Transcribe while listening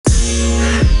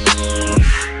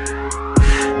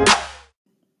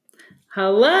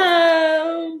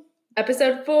Hello!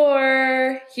 Episode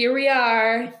 4. Here we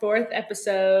are. 4th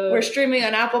episode. We're streaming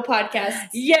on Apple Podcasts.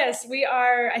 Yes, we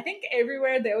are. I think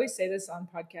everywhere. They always say this on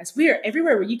podcasts. We are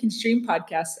everywhere where you can stream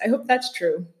podcasts. I hope that's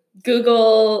true.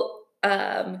 Google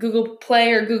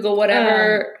Play or Google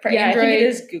whatever for Android. I think it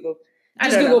is Google.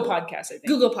 Just Google Podcasts, I think.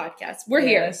 Google Podcasts. We're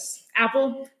here.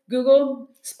 Apple, Google,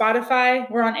 Spotify.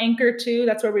 We're on Anchor too.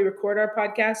 That's where we record our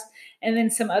podcast. And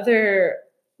then some other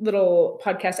little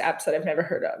podcast apps that I've never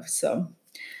heard of. So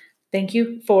thank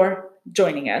you for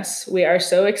joining us. We are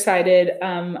so excited.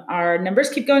 Our numbers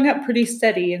keep going up pretty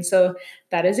steady. And so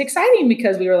that is exciting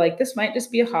because we were like, this might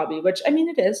just be a hobby, which I mean,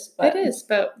 it is.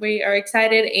 But we are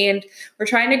excited and we're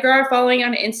trying to grow our following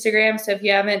on Instagram. So if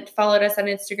you haven't followed us on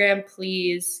Instagram,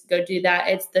 please go do that.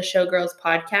 It's the Showgirls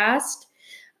Podcast.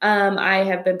 I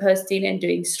have been posting and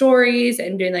doing stories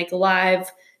and doing like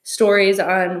live stories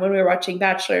on when we were watching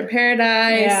Bachelor in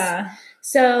Paradise. Yeah.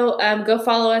 So go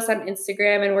follow us on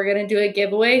Instagram, and we're going to do a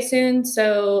giveaway soon.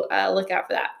 So look out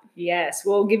for that. Yes,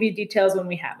 we'll give you details when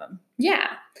we have them. Yeah.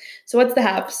 So what's the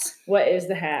haps? What is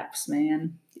the haps,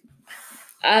 man?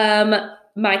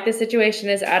 Mike, the situation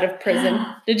is out of prison.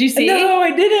 Did you see? No,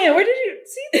 I didn't. Where did you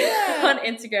see that? On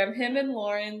Instagram. Him and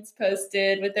Lauren's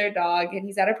posted with their dog, and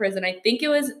he's out of prison. I think it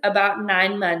was about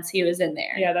 9 months he was in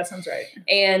there. Yeah, that sounds right.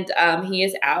 And he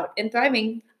is out and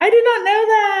thriving. I did not know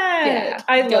that. Yeah,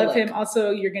 I love him.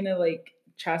 Also, you're going to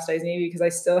chastise me because I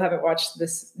still haven't watched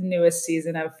this newest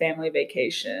season of Family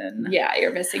Vacation. Yeah,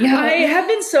 you're missing out. I have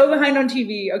been so behind on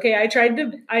TV. Okay,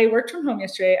 I worked from home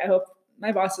yesterday. I hope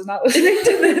my boss is not listening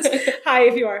to this. Hi,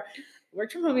 if you are.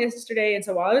 Worked from home yesterday, and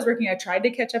so while I was working, I tried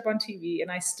to catch up on TV,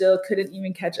 and I still couldn't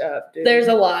even catch up. Dude. There's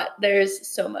a lot. There's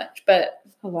so much, but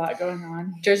a lot going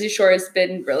on. Jersey Shore has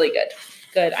been really good.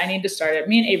 Good. I need to start it.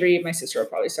 Me and Avery, my sister, will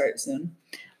probably start it soon.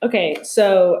 Okay,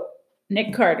 so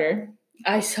Nick Carter.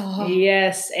 I saw.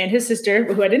 Yes, and his sister,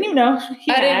 who I didn't even know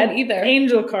didn't either.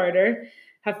 Angel Carter,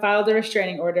 have filed a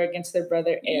restraining order against their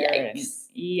brother Aaron. Yikes.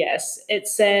 Yes, it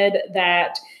said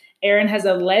that Aaron has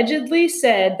allegedly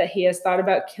said that he has thought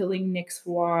about killing Nick's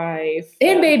wife.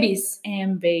 And babies.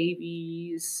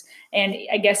 And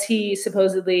I guess he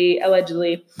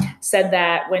allegedly said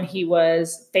that when he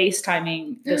was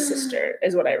FaceTiming the sister,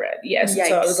 is what I read. Yes. Yikes.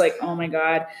 So I was like, oh my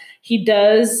God. He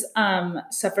does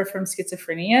suffer from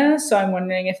schizophrenia. So I'm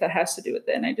wondering if that has to do with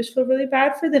it. And I just feel really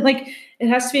bad for them. Like, it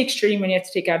has to be extreme when you have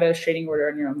to take out a restraining order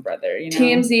on your own brother. You know?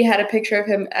 TMZ had a picture of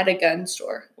him at a gun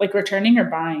store. Like returning or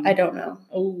buying? I don't know.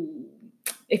 Oh,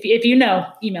 if you know,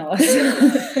 email us.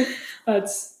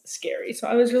 That's scary. So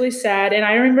I was really sad. And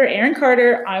I remember Aaron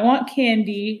Carter, I Want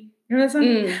Candy. You know that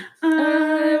song?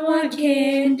 I want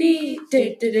candy.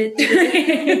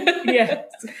 Yes.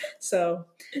 So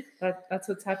that's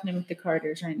what's happening with the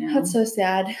Carters right now. That's so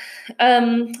sad.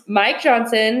 Mike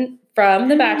Johnson from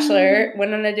The Bachelor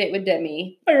went on a date with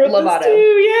Demi Lovato. Too,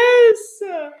 yes.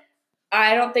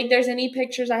 I don't think there's any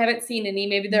pictures. I haven't seen any.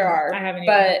 Maybe there are. I haven't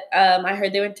either. But I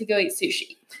heard they went to go eat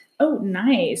sushi. Oh,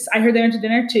 nice. I heard they went to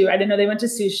dinner too. I didn't know they went to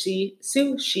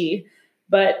sushi.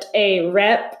 But a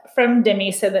rep from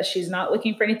Demi said that she's not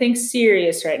looking for anything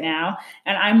serious right now.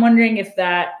 And I'm wondering if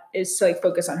that is to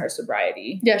focus on her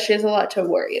sobriety. Yeah, she has a lot to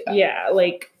worry about. Yeah,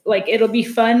 like it'll be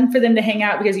fun for them to hang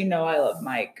out because I love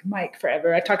Mike. Mike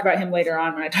forever. I talk about him later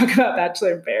on when I talk about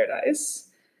Bachelor in Paradise.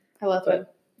 I love him.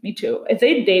 Me too. If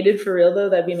they dated for real, though,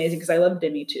 that'd be amazing because I love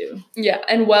Demi too. Yeah,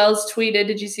 and Wells tweeted.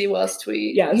 Did you see Wells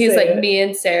tweet? Yeah. He's like, me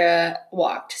and Sarah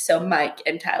walked so Mike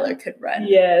and Tyler could run.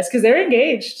 Yes, because they're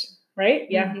engaged, right?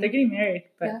 Yeah, Mm-hmm. They're getting married.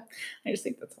 But yeah. I just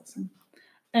think that's awesome.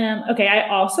 Okay, I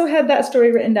also had that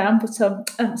story written down, so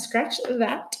scratch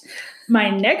that. My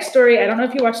next story, I don't know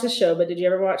if you watched the show, but did you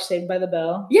ever watch Saved by the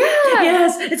Bell? Yeah.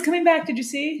 Yes, it's coming back. Did you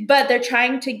see? But they're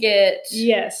trying to get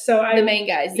the main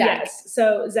guy, Zach. Yes,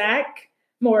 so Zach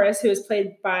Morris, who is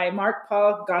played by Mark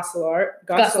Paul Gosselaar.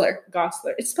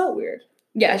 It's spelled weird.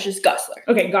 Yeah, it's just Gosselaar.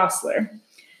 Okay, Gosselaar.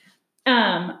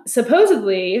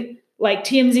 Supposedly,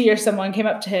 TMZ or someone came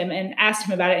up to him and asked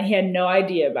him about it, and he had no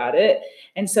idea about it.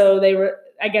 And so they were,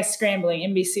 I guess, scrambling.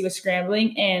 NBC was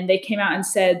scrambling, and they came out and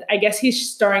said, I guess he's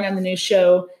starring on the new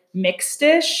show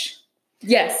Mixed-ish.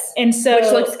 Yes. And so,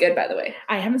 which looks good, by the way.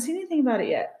 I haven't seen anything about it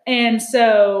yet. And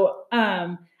so,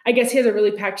 I guess he has a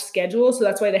really packed schedule, so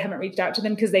that's why they haven't reached out to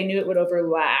them because they knew it would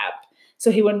overlap.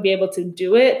 So he wouldn't be able to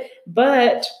do it.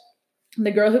 But the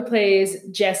girl who plays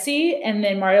Jessie and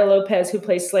then Mario Lopez, who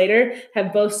plays Slater,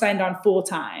 have both signed on full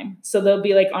time. So they'll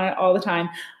be on it all the time.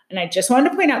 And I just wanted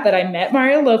to point out that I met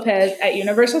Mario Lopez at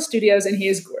Universal Studios, and he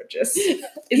is gorgeous. Is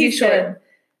he short?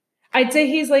 I'd say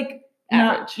he's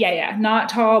average. Not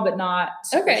tall, but not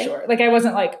super short. I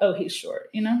wasn't oh, he's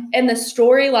short, And the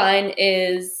storyline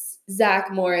is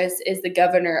Zach Morris is the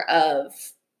governor of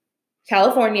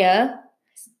California,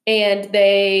 and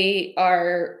they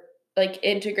are like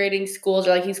integrating schools,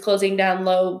 or like he's closing down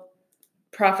low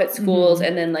profit schools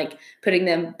and then like putting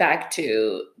them back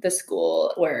to the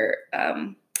school where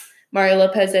Mario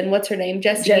Lopez and what's her name?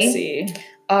 Jessie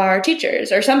are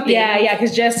teachers or something. Yeah,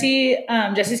 because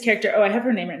Jessie's character, I have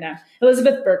her name right now.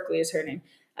 Elizabeth Berkley is her name.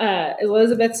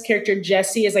 Elizabeth's character,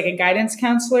 Jessie, is like a guidance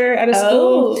counselor at a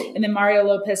school. And then Mario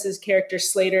Lopez's character,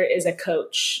 Slater, is a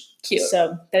coach. Cute.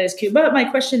 So that is cute. But my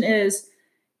question is,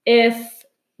 if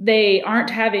they aren't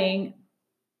having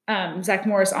Zach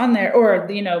Morris on there, or,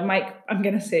 Mike, I'm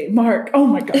going to say Mark. Oh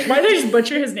my gosh. Why did I just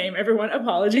butcher his name? Everyone,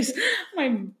 apologies. My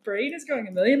brain is going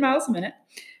a million miles a minute.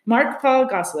 Mark Paul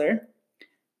Gosselaar.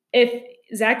 If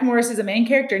Zach Morris is a main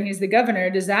character and he's the governor,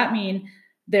 does that mean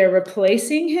they're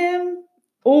replacing him?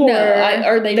 Or,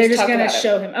 or they're just going to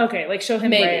show him? Okay, like show him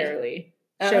Maybe. Rarely.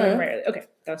 Show him rarely. Okay,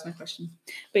 that was my question.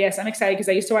 But yes, I'm excited because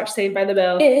I used to watch Saved by the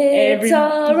Bell. It's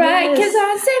all right because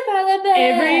I'm Saved by the Bell.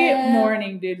 Every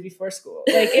morning, dude, before school.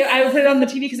 Like, I would put it on the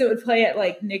TV because it would play at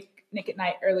like Nick at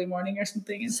Night early morning or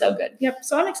something. And so good. Yep,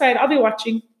 so I'm excited. I'll be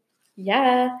watching.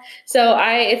 Yeah. So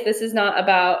if this is not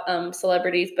about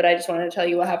celebrities, but I just wanted to tell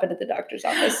you what happened at the doctor's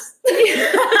office.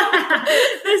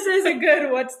 This is a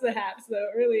good what's the haps, though.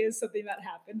 It really is something that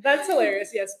happened. That's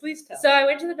hilarious. Yes, please tell. So I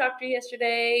went to the doctor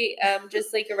yesterday,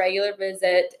 just like a regular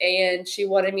visit, and she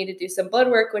wanted me to do some blood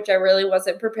work, which I really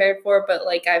wasn't prepared for, but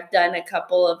like I've done a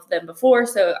couple of them before,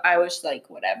 so I was like,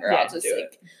 whatever, I'll just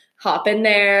like hop in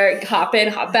there, hop in,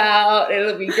 hop out,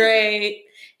 it'll be great.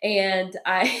 And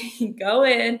I go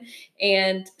in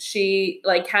and she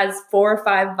like has 4 or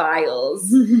 5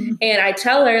 vials and I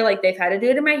tell her like they've had to do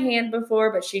it in my hand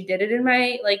before, but she did it in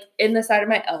my, like in the side of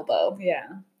my elbow. Yeah.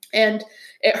 And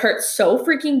it hurts so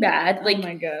freaking bad. Like, oh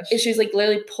my gosh. She's like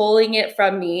literally pulling it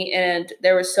from me and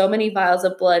there were so many vials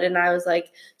of blood and I was like,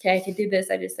 okay, I can do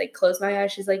this. I just like closed my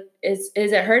eyes. She's like, is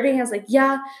it hurting? I was like,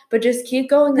 yeah, but just keep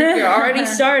going. Like, you're already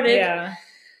started. Yeah.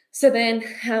 So then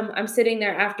I'm sitting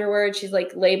there afterwards. She's like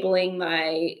labeling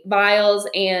my vials,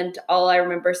 and all I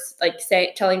remember like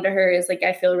telling to her is like,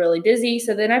 I feel really dizzy.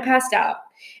 So then I passed out,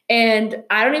 and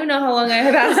I don't even know how long I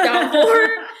have passed out for.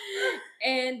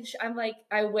 And I'm like,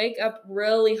 I wake up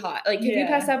really hot. Like, have you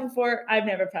passed out before? I've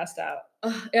never passed out.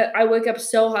 I wake up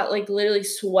so hot, like literally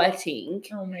sweating.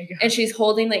 Oh my god! And she's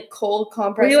holding like cold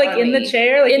compress. Were you like in the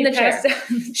chair? Like in the chair.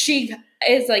 She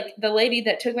is like, the lady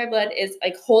that took my blood is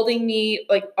like holding me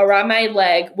like around my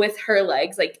leg with her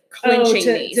legs, like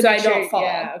clenching me so I don't fall.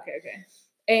 Yeah. Okay.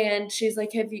 And she's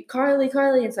like, have you, Carly?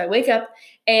 And so I wake up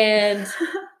and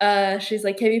she's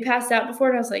like, have you passed out before?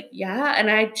 And I was like, yeah.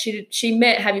 And she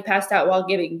meant, have you passed out while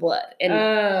giving blood?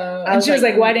 And she was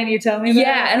like, why didn't you tell me that?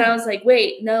 Yeah. And I was like,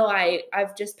 wait, no,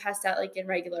 I've just passed out like in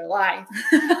regular life.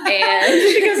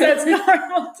 And because that's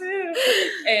normal too.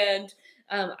 And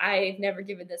I've never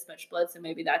given this much blood, so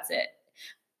maybe that's it.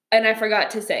 And I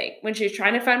forgot to say, when she was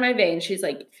trying to find my veins, she's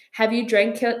like, have you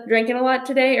drinking a lot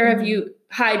today, or have you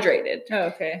hydrated? Oh,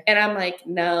 okay. And I'm like,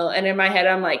 no. And in my head,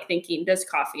 I'm like thinking, does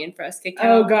coffee and Fresca count?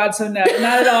 Oh, God, so no.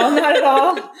 Not at all. Not at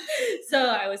all. So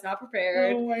I was not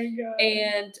prepared. Oh, my God.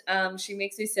 And she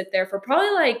makes me sit there for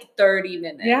probably like 30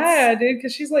 minutes. Yeah, dude,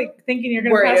 because she's like thinking you're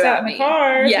going to pass out in the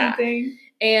car or something.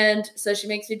 And so she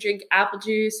makes me drink apple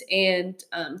juice and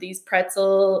these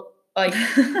pretzel, like,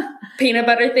 peanut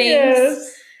butter things.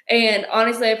 Yes. And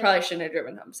honestly, I probably shouldn't have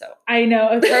driven home. So I know.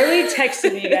 Carly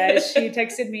texted me, guys. She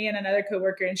texted me and another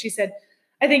coworker, and she said,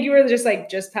 I think you were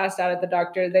just passed out at the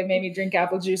doctor. They made me drink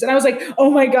apple juice. And I was like,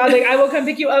 oh my God, like I will come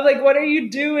pick you up. Like, what are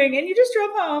you doing? And you just drove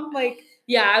home. Like,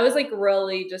 yeah, I was like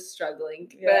really just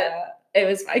struggling. Yeah. But it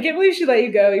was fine. I can't believe she let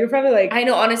you go. You're probably like, I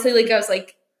know, honestly, like I was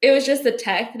like, it was just the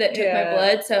tech that took my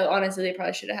blood. So honestly, they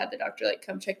probably should have had the doctor like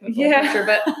come check my blood pressure.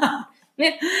 But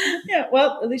yeah,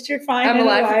 well, at least you're fine. I'm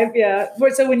alive. Yeah.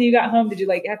 So when you got home, did you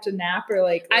like have to nap or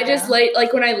like? I just laid,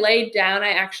 like when I laid down, I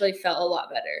actually felt a lot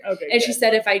better. Okay. And she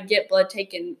said if I get blood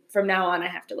taken from now on, I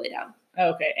have to lay down.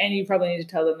 Okay. And you probably need to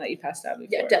tell them that you passed out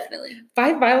before. Yeah, definitely.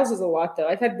 5 vials is a lot though.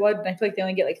 I've had blood and I feel like they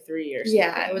only get like 3 or something.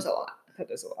 Yeah, it was a lot. I thought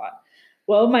it was a lot.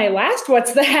 Well, my last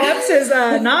what's the haps is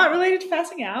not related to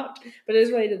passing out, but it is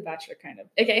related to The Bachelor kind of.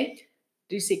 Okay.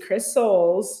 Do you see Chris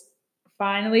Soules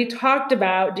finally talked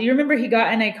about? Do you remember he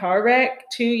got in a car wreck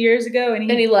 2 years ago and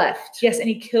he left? Yes, and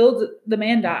he killed, the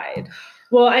man died.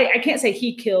 Well, I can't say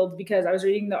he killed because I was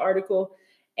reading the article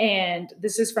and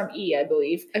this is from E, I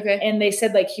believe. Okay. And they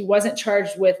said like he wasn't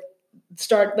charged with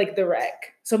the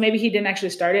wreck. So maybe he didn't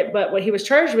actually start it, but what he was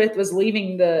charged with was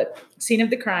leaving the scene of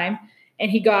the crime. And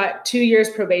he got 2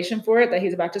 years probation for it that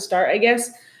he's about to start, I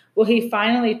guess. Well, he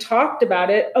finally talked about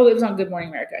it. Oh, it was on Good Morning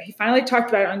America. He finally talked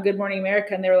about it on Good Morning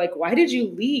America, and they were like, why did you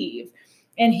leave?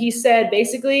 And he said,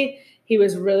 basically, he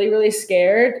was really, really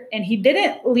scared, and he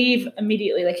didn't leave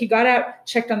immediately. Like, he got out,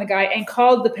 checked on the guy, and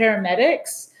called the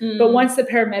paramedics. But once the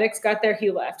paramedics got there,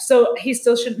 he left. So he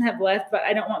still shouldn't have left, but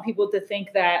I don't want people to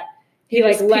think that he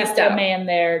like left a man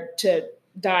there to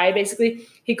die, basically.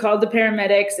 He called the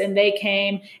paramedics, and they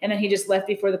came, and then he just left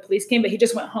before the police came, but he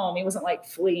just went home. He wasn't like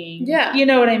fleeing. Yeah. You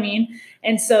know what I mean?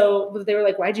 And so they were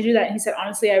like, why'd you do that? And he said,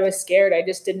 honestly, I was scared. I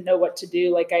just didn't know what to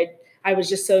do. Like, I was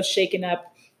just so shaken up.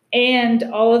 And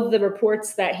all of the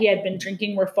reports that he had been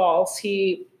drinking were false.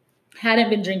 He hadn't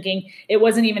been drinking. It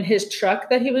wasn't even his truck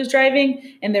that he was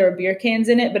driving, and there were beer cans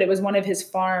in it, but it was one of his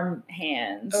farm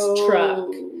hands truck.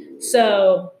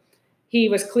 So he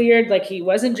was cleared, like he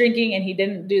wasn't drinking, and he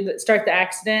didn't start the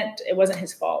accident. It wasn't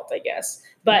his fault, I guess.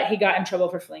 But he got in trouble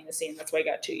for fleeing the scene. That's why he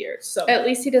got 2 years. So at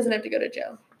least he doesn't have to go to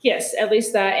jail. Yes, at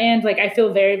least that. And like, I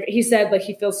feel he said like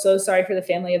he feels so sorry for the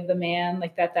family of the man,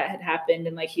 like that had happened,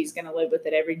 and like he's going to live with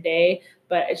it every day.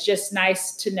 But it's just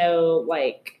nice to know,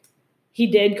 like, he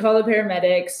did call the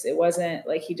paramedics. It wasn't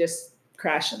like he just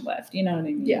crashed and left. You know what I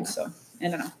mean? Yeah. So I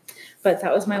don't know. But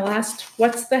that was my last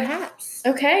What's the Haps?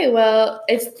 Okay, well,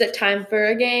 it's the time for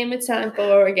a game. It's time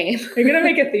for a game. You're going to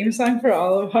make a theme song for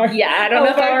all of our Yeah, I don't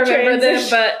know if I remember them,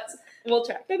 but we'll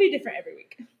try. They'll be different every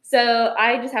week. So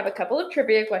I just have a couple of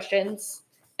trivia questions,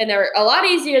 and they're a lot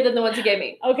easier than the ones you gave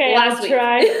me. Okay, I'll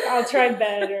try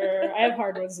better. I have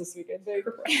hard ones this week, I think.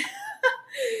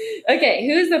 Okay,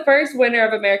 who's the first winner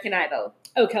of American Idol?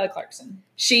 Oh, Kelly Clarkson.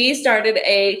 She started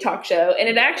a talk show, and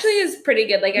it actually is pretty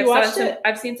good. Like,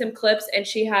 I've seen some clips, and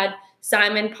she had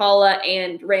Simon, Paula,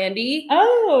 and Randy.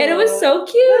 Oh. And it was so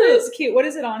cute. That is cute. What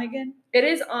is it on again? It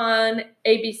is on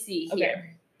ABC here. Okay.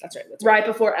 That's right. Right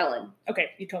before Ellen.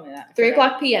 Okay, you told me that.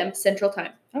 3:00 p.m. Central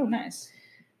Time. Oh, nice.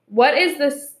 What is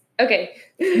this? Okay.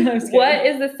 What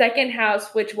is the second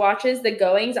house which watches the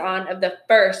goings-on of the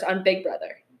first on Big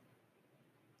Brother?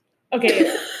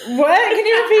 Okay. What?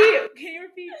 Can you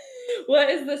repeat?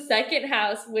 What is the second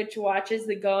house which watches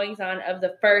the goings-on of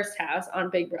the first house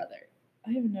on Big Brother?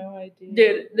 I have no idea.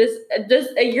 Dude, this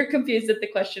you're confused at the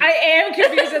question. I am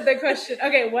confused at the question.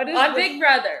 Okay, what is on Big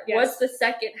Brother? Yes. What's the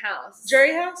second house?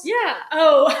 Jury house? Yeah.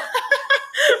 Oh. Why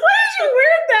did you wear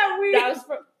that week? That was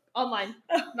from online.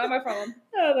 Not my problem.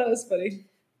 Oh, that was funny.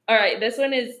 All right, this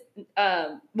one is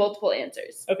multiple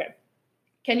answers. Okay.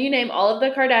 Can you name all of the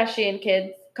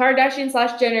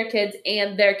Kardashian/Jenner kids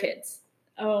and their kids?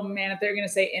 Oh man, if they're gonna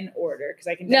say in order, because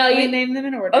I can definitely name them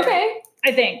in order. Okay.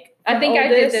 I think I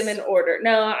did them in order.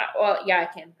 No, I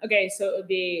can. Okay, so it would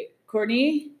be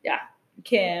Courtney. Yeah.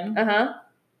 Kim.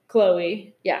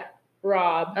 Chloe. Yeah.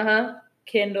 Rob.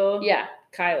 Kendall. Yeah.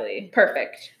 Kylie.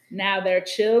 Perfect. Now their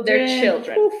children.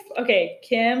 Oof. Okay,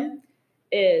 Kim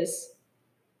is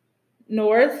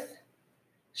North,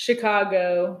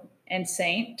 Chicago, and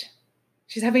Saint.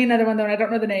 She's having another one though, and I don't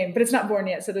know the name, but it's not born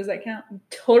yet. So does that count?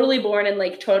 Totally born and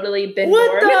like totally been born.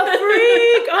 What the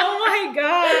freak? Oh my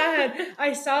god!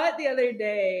 I saw it the other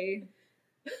day,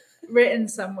 written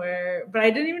somewhere, but I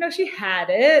didn't even know she had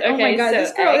it. Okay, oh my god, so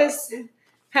this girl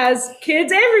has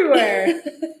kids everywhere.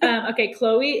 Okay,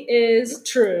 Chloe is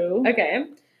True. Okay,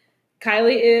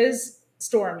 Kylie is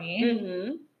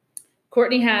Stormy.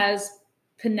 Courtney has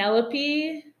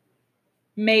Penelope,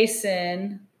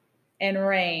 Mason, and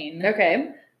Rain. Okay.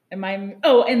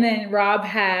 And then Rob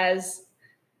has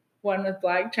one with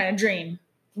Black, trying to dream.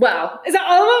 Wow. Is that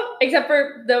all of them? Except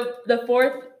for the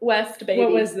fourth West baby.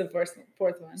 What was the fourth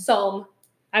one? Psalm.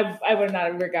 I would not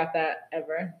have ever got that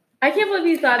ever. I can't believe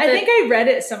you thought that. I think I read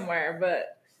it somewhere,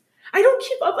 but I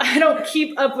don't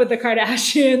keep up with the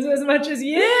Kardashians as much as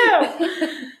you.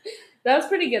 That was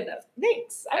pretty good though.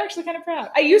 Thanks. I'm actually kind of proud.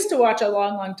 I used to watch a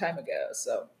long, long time ago,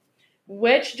 so.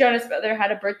 Which Jonas brother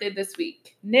had a birthday this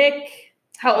week? Nick.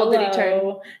 How old did he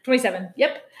turn? 27.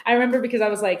 Yep. I remember because I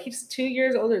was like, he's 2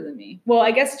 years older than me. Well,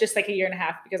 I guess just like a year and a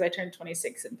half because I turned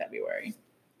 26 in February.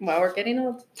 Wow, we're getting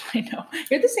old. I know.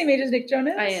 You're the same age as Nick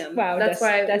Jonas? I am. Wow. That's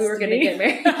why we were going to get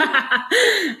married.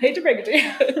 Hate to break it to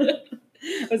you.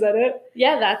 Was that it?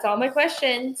 Yeah, that's all my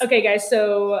questions. Okay, guys.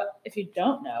 So if you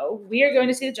don't know, we are going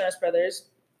to see the Jonas Brothers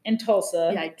in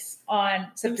Tulsa. Yikes. On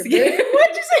September.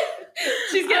 What'd you say?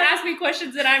 She's going to ask me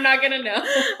questions that I'm not going to know.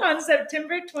 On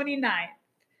September 29th.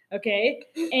 Okay.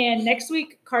 And next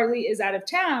week, Carly is out of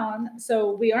town.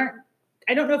 So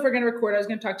I don't know if we're going to record. I was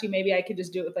going to talk to you. Maybe I could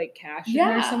just do it with like Cash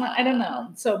or someone. I don't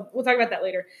know. So we'll talk about that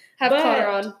later. Connor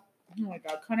on. Oh my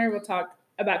God. Connor will talk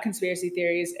about conspiracy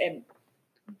theories. And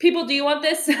people, do you want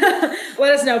this?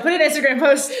 Let us know. Put an Instagram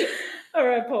post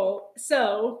or a poll.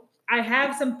 So I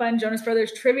have some fun Jonas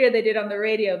Brothers trivia they did on the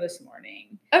radio this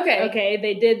morning. Okay. Okay,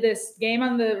 they did this game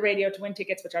on the radio to win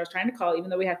tickets, which I was trying to call, even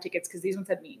though we have tickets, because these ones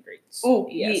had meet and greets. Oh,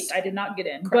 yes, yeet. I did not get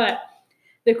in. Correct. But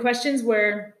the questions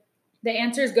were, the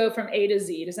answers go from A to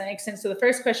Z. Does that make sense? So the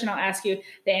first question I'll ask you,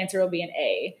 the answer will be an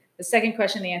A. The second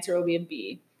question, the answer will be a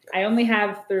B. I only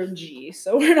have through G,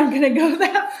 so we're not going to go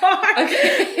that far.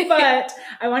 Okay. But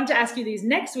I wanted to ask you these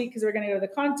next week because we're going to go to the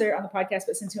concert on the podcast.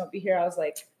 But since you won't be here, I was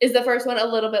like, is the first one a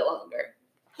little bit longer?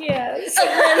 Yes. A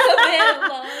little bit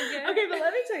longer. Okay, but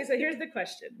let me tell you. So here's the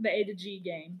question: the A to G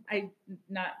game.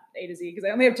 Not A to Z because I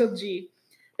only have till G.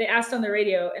 They asked on the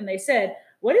radio and they said,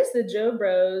 "What is the Joe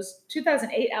Bros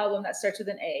 2008 album that starts with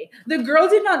an A?" The girl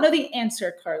did not know the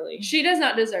answer, Carly. She does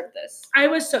not deserve this.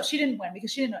 She didn't win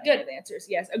because she didn't know any of the answers.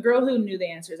 Yes, a girl who knew the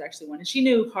answers actually won, and she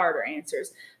knew harder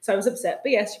answers. So I was upset,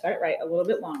 but yes, she got it right. A little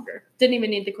bit longer. Didn't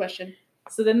even need the question.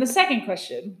 So then the second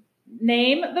question: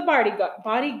 name the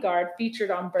bodyguard featured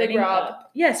on Burning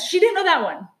Up. Yes, she didn't know that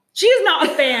one. She is not a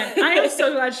fan. I am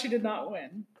so glad she did not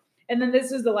win. And then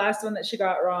this is the last one that she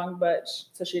got wrong,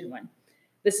 so she didn't win.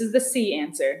 This is the C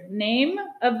answer. Name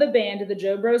of the band the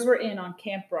Joe Bros were in on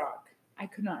Camp Rock. I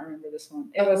could not remember this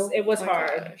one. It was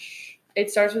hard. Gosh. It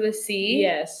starts with a C?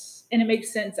 Yes. And it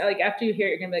makes sense. Like after you hear it,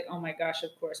 you're gonna be like, oh my gosh,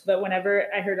 of course. But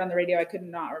whenever I heard it on the radio, I could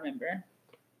not remember.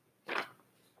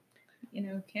 Let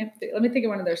me think of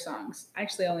one of their songs. I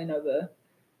actually only know the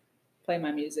Play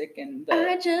My Music and the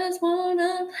I just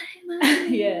wanna play my music.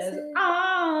 yes.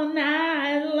 All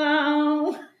night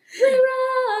long. We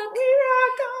rock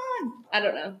on. I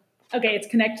don't know. Okay, it's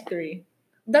Connect 3.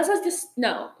 That's so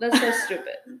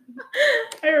stupid.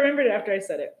 I remembered it after I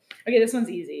said it. Okay, this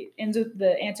one's easy.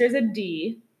 The answer is a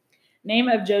D. Name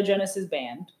of Joe Jonas's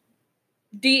band.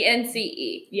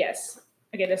 DNCE. Yes.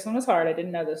 Okay, this one was hard. I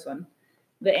didn't know this one.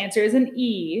 The answer is an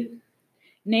E.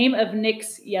 Name of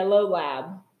Nick's yellow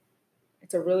lab.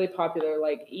 It's a really popular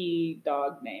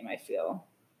dog name, I feel.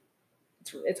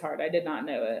 It's hard. I did not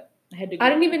know it. I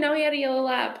didn't even know he had a yellow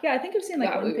lab. Yeah, I think I've seen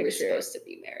one picture. We were supposed to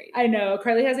be married. I know.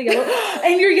 Carly has a yellow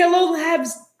and your yellow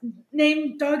lab's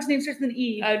dog's name starts with an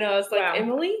E. I know. It's like wow.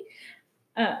 Emily.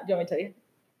 Do you want me to tell you?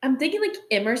 I'm thinking like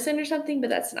Emerson or something, but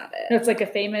that's not it. No, it's like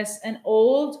an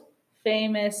old,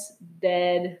 famous,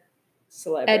 dead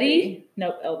celebrity. Eddie?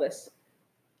 Nope, Elvis.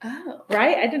 Oh.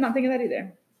 Right? I did not think of that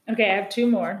either. Okay, I have two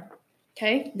more.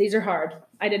 Okay. These are hard.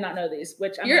 I did not know these,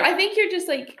 which I think you're just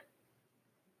like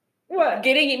what?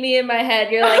 Getting me in my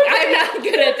head. You're like, I'm not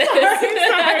good at this.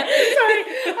 sorry.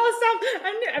 I'll stop.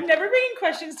 I'm never bringing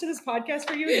questions to this podcast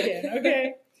for you again,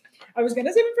 okay? I was going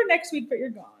to save them for next week, but you're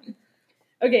gone.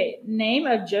 Okay, name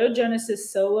of Joe Jonas's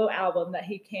solo album that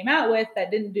he came out with that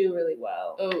didn't do really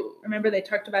well. Oh. Remember they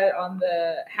talked about it on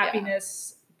the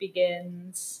Happiness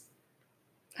Begins.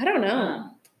 I don't know.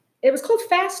 It was called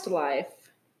Fast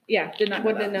Life. Yeah, did not know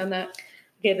Wouldn't have known that.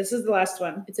 Okay, this is the last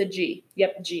one. It's a G.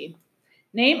 Yep, G.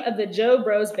 Name of the Joe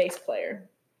Bros bass player.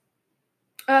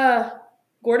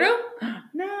 Gordo?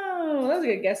 No, that was a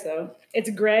good guess though. It's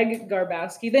Greg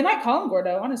Garbowski. They might call him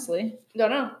Gordo, honestly.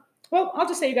 Don't know. Well, I'll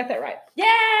just say you got that right.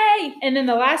 Yay! And then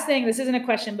the last thing, this isn't a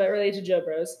question, but related to Joe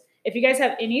Bros. If you guys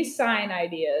have any sign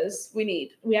ideas,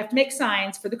 we have to make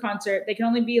signs for the concert. They can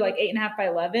only be like 8.5 by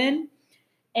 11.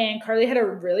 And Carly had a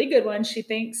really good one. She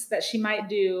thinks that she might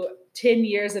do 10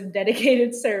 years of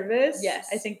dedicated service. Yes.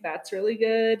 I think that's really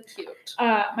good. Cute.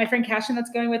 My friend Cashin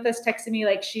that's going with us texted me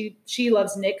like she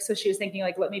loves Nick. So she was thinking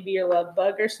like, let me be your love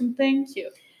bug or something.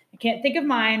 Cute. I can't think of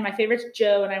mine. My favorite's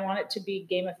Joe and I want it to be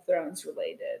Game of Thrones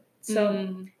related. So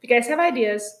if you guys have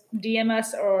ideas, DM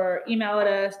us or email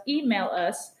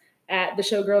us at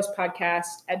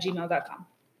theshowgirlspodcast@gmail.com.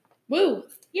 Woo.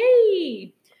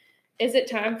 Yay. Is it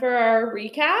time for our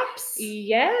recaps?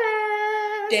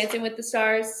 Yes. Dancing with the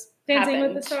Stars. Dancing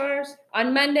with the Stars.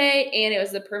 On Monday, and it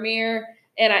was the premiere.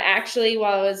 And I actually,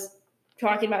 while I was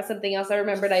talking about something else, I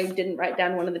remembered I didn't write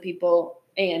down one of the people,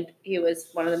 and he was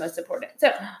one of the most important.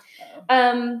 So,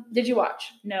 did you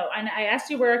watch? No, and I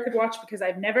asked you where I could watch because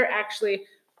I've never actually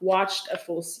watched a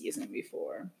full season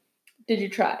before. Did you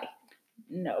try?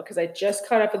 No, because I just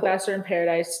caught up with Bachelor in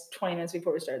Paradise 20 minutes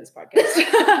before we started this podcast.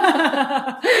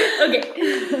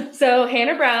 Okay. So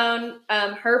Hannah Brown,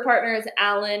 her partner is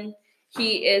Alan.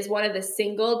 He is one of the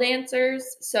single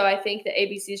dancers. So I think the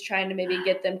ABC is trying to maybe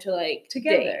get them to like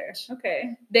together. date.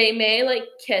 Okay. They may like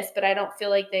kiss, but I don't feel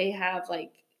like they have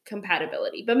like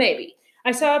compatibility, but maybe.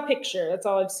 I saw a picture. That's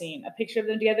all I've seen. A picture of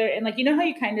them together. And like, you know how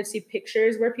you kind of see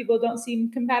pictures where people don't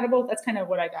seem compatible? That's kind of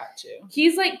what I got to.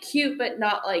 He's like cute, but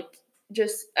not like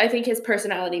I think his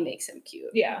personality makes him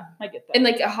cute. Yeah, I get that. And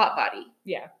like a hot body.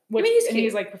 Yeah. He's cute.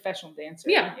 He's like professional dancer.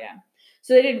 Yeah. Yeah.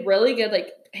 So they did really good. Like,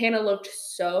 Hannah looked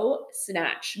so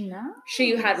snatched. Nice.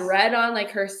 She had red on,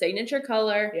 like, her signature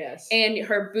color. Yes. And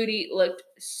her booty looked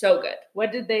so good.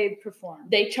 What did they perform?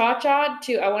 They cha-cha'd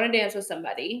to I Want to Dance with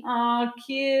Somebody. Oh,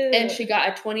 cute. And she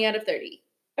got a 20 out of 30.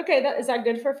 Okay, is that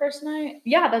good for first night?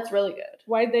 Yeah, that's really good.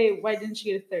 Why didn't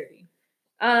she get a 30?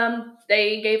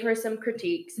 They gave her some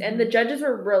critiques, and the judges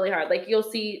were really hard. Like, you'll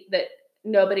see that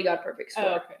nobody got a perfect score.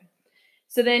 Oh, okay.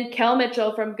 So then Kel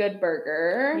Mitchell from Good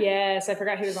Burger. Yes, I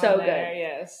forgot he was so on there. Good.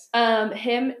 Yes.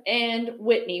 Him and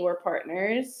Whitney were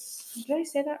partners. Did I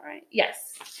say that right?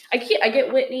 Yes. I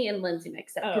get Whitney and Lindsay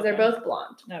mixed up because they're both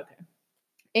blonde. Okay.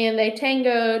 And they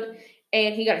tangoed,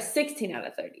 and he got a 16 out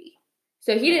of 30.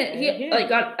 So he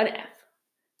got an F.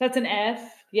 That's an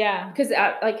F? Yeah. Because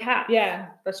like half. Yeah,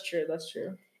 that's true.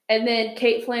 And then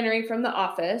Kate Flannery from The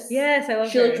Office. Yes, I love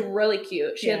her. She looked really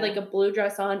cute. She had like a blue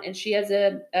dress on, and she has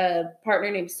a partner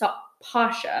named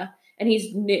Pasha, and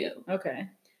he's new. Okay.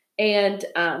 And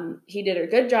he did a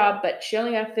good job, but she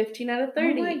only got 15 out of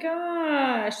 30. Oh my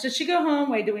gosh. Did she go home?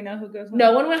 Wait, do we know who goes home?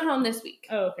 No one went home this week.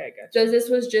 Oh, okay, gotcha. So this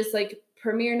was just like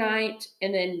premiere night,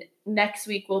 and then next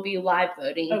week will be live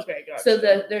voting. Okay, gotcha. So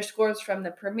their scores from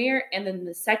the premiere and then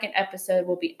the second episode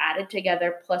will be added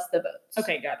together plus the votes.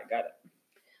 Okay, got it.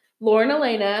 Lauren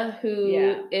Elena,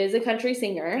 who is a country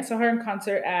singer. I saw her in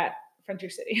concert at Frontier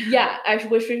City. Yeah, I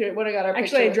wish we would have got our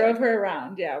picture. Actually, I drove her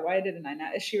around. Yeah, why didn't I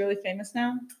not? Is she really famous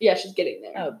now? Yeah, she's getting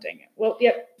there. Oh, dang it. Well,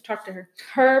 yep, talk to her.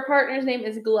 Her partner's name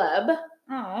is Gleb.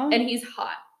 Oh. And he's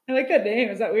hot. I like that name.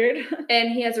 Is that weird?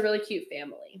 And he has a really cute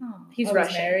family. Oh. He's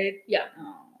Russian. Married? Yeah.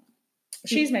 Oh.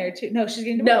 She's married too. No, she's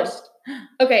getting divorced. No.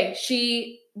 Okay,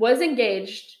 she was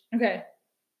engaged. Okay.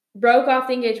 Broke off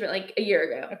the engagement like a year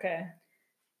ago. Okay.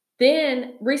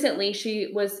 Then recently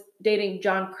she was dating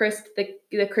John Crist,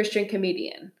 the Christian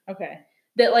comedian. Okay.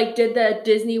 That like did the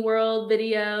Disney World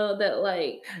video that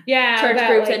like church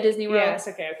groups at Disney World. Yes,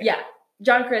 okay. Yeah.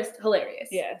 John Crist, hilarious.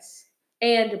 Yes.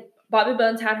 And Bobby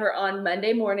Bones had her on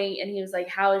Monday morning, and he was like,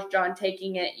 "How is John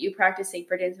taking it? You practicing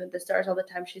for Dancing with the Stars all the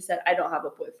time?" She said, "I don't have a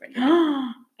boyfriend yet."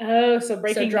 Oh, so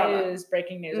breaking news.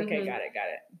 Mm-hmm. Okay, got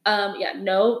it. Yeah,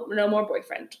 no more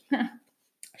boyfriend.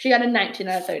 She got a 19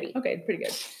 out of 30. Okay, pretty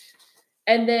good.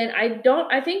 And then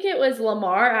I think it was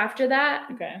Lamar after that.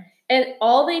 Okay. And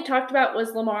all they talked about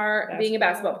was Lamar being a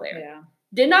basketball player. Yeah.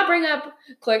 Did not bring up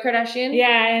Khloe Kardashian.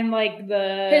 Yeah, and like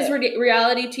his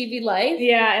reality TV life.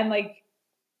 Yeah, and like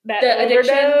that the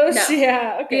overdose. No.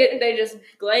 Yeah, okay. They just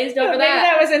glazed over that. Maybe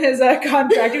that was in his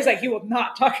contract. He was like, he will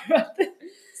not talk about this.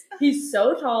 He's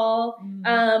so tall.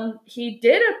 He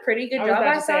did a pretty good job.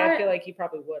 I feel like he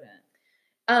probably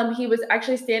wouldn't. He was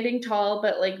actually standing tall,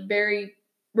 but like very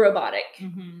robotic.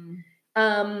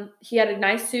 Mm-hmm. He had a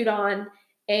nice suit on,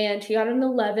 and he got an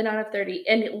 11 out of 30.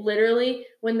 And literally,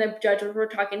 when the judges were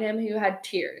talking to him, he had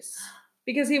tears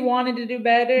because he wanted to do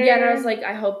better. Yeah, and I was like,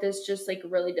 I hope this just like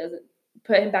really doesn't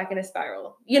put him back in a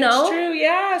spiral. You know, it's true.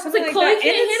 Yeah, something like Khloe that.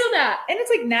 Can't handle that, and it's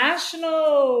like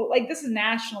national. Like this is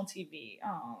national TV.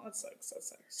 Oh, that sucks. That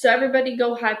sucks. So everybody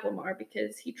go hype Lamar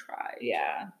because he tried.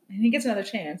 Yeah, and he gets another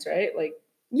chance, right? Like.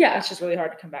 Yeah. It's just really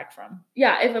hard to come back from.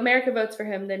 Yeah, if America votes for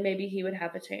him, then maybe he would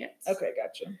have a chance. Okay,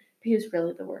 gotcha. He was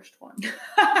really the worst one.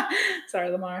 Sorry,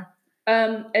 Lamar.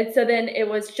 And so then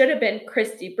should have been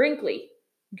Christy Brinkley.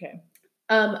 Okay.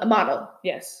 A model.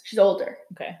 Yes. She's older.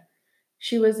 Okay.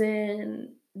 She was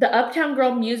in the Uptown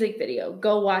Girl music video.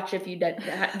 Go watch if you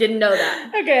didn't know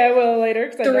that. Okay, I will later.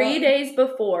 3 days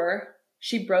before,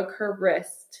 she broke her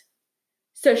wrist.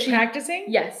 So she practicing?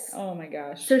 Yes. Oh my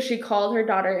gosh. So she called her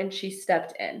daughter and she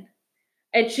stepped in.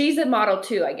 And she's a model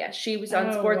too, I guess. She was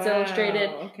on Sports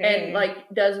Illustrated and like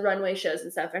does runway shows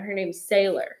and stuff. And her name's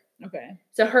Sailor. Okay.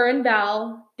 So her and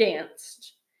Val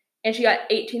danced. And she got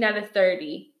 18 out of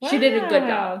 30. Wow, she did a good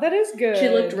job. That is good. She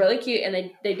looked really cute. And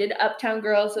they did Uptown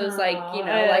Girl. So it was like, you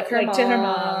know, like her mom. To her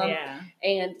mom, yeah.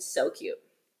 And so cute.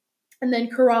 And then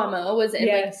Karamo was in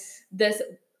like this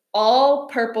all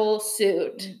purple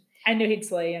suit. I knew he'd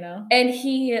slay, you know. And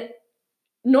he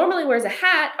normally wears a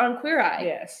hat on Queer Eye.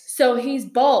 Yes. So he's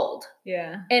bald.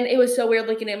 Yeah. And it was so weird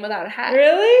looking at him without a hat.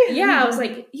 Really? Yeah. I was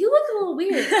like, you look a little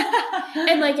weird.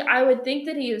 And like, I would think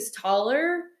that he was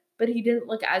taller, but he didn't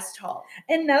look as tall.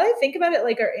 And now that I think about it,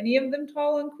 like, are any of them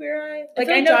tall on Queer Eye? Like,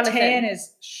 I know Jonathan, Tan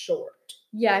is short.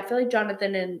 Yeah. I feel like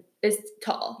Jonathan is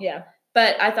tall. Yeah.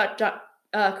 But I thought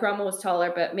Karamo was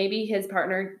taller, but maybe his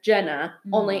partner, Jenna,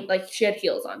 only, like, she had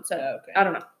heels on. So I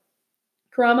don't know.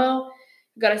 Karamo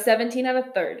got a 17 out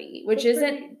of 30, which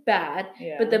isn't bad.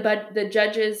 Yeah. But the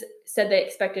judges said they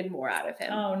expected more out of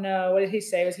him. Oh no! What did he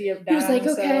say? Was he? He was like,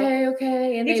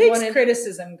 okay, and he takes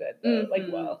criticism good, though. Like,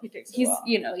 well, he takes.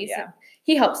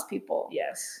 He helps people.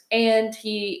 Yes, and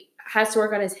he has to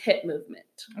work on his hip movement.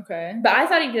 Okay. But I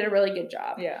thought he did a really good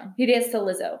job. Yeah. He danced to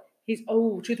Lizzo.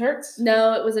 Truth hurts?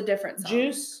 No, it was a different song.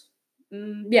 Juice?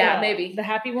 Maybe. The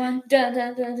happy one? Dun,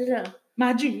 dun, dun, dun, dun.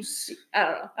 My juice. I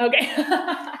don't know. Okay.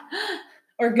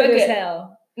 Or good as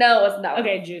hell. No, it wasn't that one.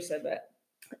 Okay, juice, I bet.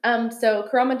 So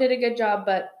Karama did a good job,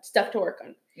 but stuff to work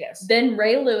on. Yes. Then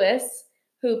Ray Lewis,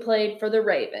 who played for the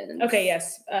Ravens. Okay,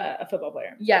 yes. A football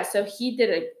player. Yeah, so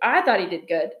I thought he did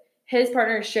good. His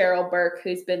partner is Cheryl Burke,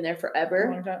 who's been there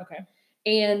forever. Okay.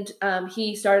 And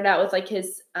he started out with like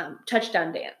his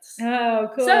touchdown dance. Oh,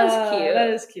 cool. So that was cute. That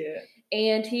is cute.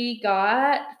 And he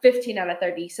got 15 out of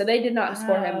 30, so they did not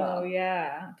score him well. Oh,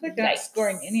 yeah. I feel like they're not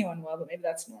scoring anyone well, but maybe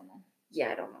that's normal.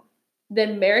 Yeah, I don't know.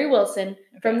 Then Mary Wilson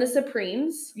from the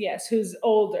Supremes. Yes, who's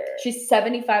older. She's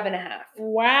 75 and a half.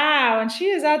 Wow, and she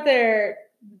is out there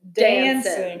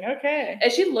dancing. Okay.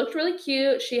 And she looked really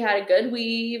cute. She had a good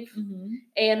weave. Mm-hmm.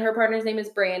 And her partner's name is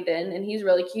Brandon, and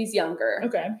he's younger.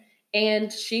 Okay. And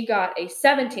she got a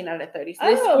 17 out of 30. So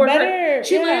they scored better. Her.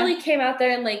 She literally came out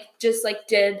there and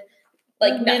did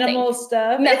minimal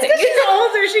stuff. Nothing. It's because she's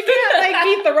older. She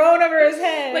can't be thrown over his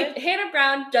head. Like Hannah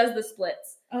Brown does the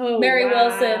splits. Oh, Mary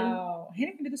Wilson.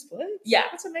 Hannah can do the splits? Yeah.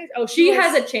 That's amazing. Oh, she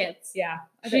has a chance. Yeah.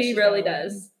 She really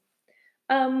does.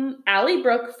 Allie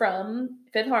Brooke from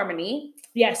Fifth Harmony.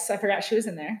 Yes, I forgot she was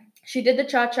in there. She did the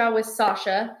cha-cha with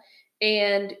Sasha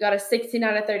and got a 16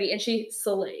 out of 30, and she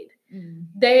slayed. Mm.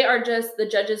 The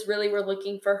judges really were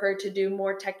looking for her to do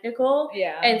more technical.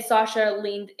 Yeah. And Sasha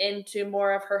leaned into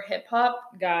more of her hip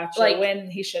hop. Gotcha.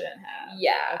 When he shouldn't have.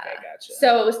 Yeah. Okay, gotcha.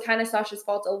 So it was kind of Sasha's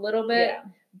fault a little bit. Yeah.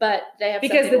 But they have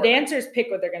because the dancers pick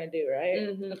what they're going to do, right?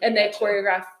 Mm-hmm. Okay, and they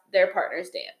choreograph their partner's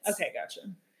dance. Okay, gotcha.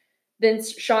 Then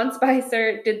Sean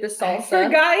Spicer did the salsa. I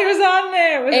forgot he was on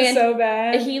there. Was it so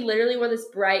bad? He literally wore this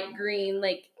bright green,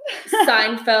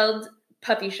 Seinfeld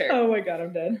puffy shirt. Oh my God,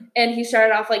 I'm dead. And he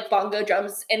started off bongo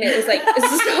drums, and it was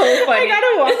so funny. I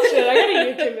gotta watch it. I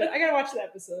gotta YouTube it. I gotta watch the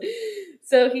episode.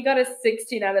 So he got a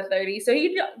 16 out of 30. So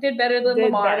he did better than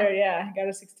Lamar. Better, yeah. He got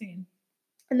a 16.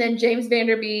 And then James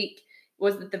Vanderbeek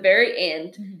was at the very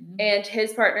end, and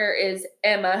his partner is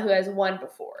Emma, who has won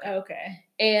before. Okay.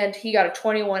 And he got a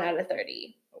 21 out of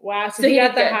 30. Wow, so he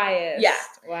got the highest. Yeah.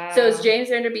 Wow. So it was James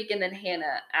Vanderbeek and then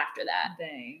Hannah after that.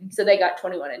 Dang. So they got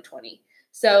 21 and 20.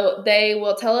 So they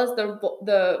will tell us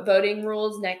the voting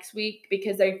rules next week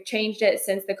because they've changed it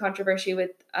since the controversy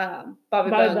with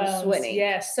Bobby Bones winning.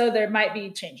 Yes, so they might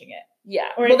be changing it. Yeah.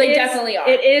 Well, they definitely are.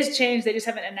 It is changed. They just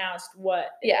haven't announced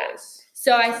what it is.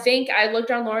 So I think I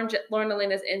looked on Lauren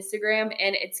Elena's Instagram,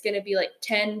 and it's going to be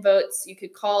 10 votes. You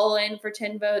could call in for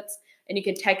 10 votes, and you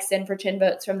could text in for 10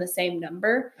 votes from the same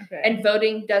number. Okay. And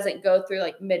voting doesn't go through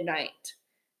midnight.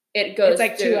 It goes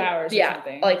it's 2 hours or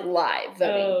something. Live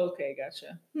voting. Oh, okay,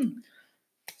 gotcha.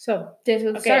 So,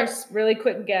 stars. Really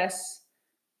quick guess.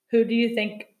 Who do you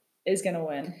think is going to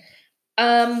win?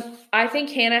 I think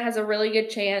Hannah has a really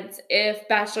good chance if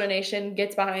Bachelor Nation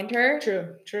gets behind her.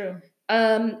 True.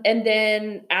 And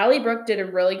then Allie Brooke did a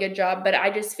really good job, but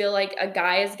I just feel like a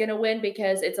guy is going to win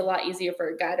because it's a lot easier for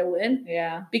a guy to win.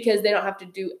 Yeah. Because they don't have to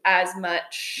do as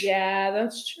much. Yeah,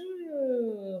 that's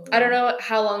true. I don't know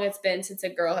how long it's been since a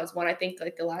girl has won. I think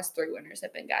the last 3 winners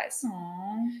have been guys.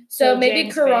 Aww. So maybe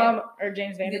Karama or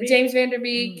James Vanderbeek. James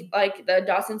Vanderbeek, the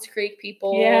Dawson's Creek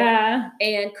people. Yeah.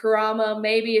 And Karama,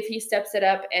 maybe if he steps it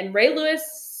up, and Ray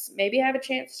Lewis maybe have a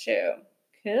chance too.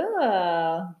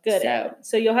 Cool. Good.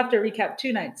 So you'll have to recap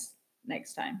 2 nights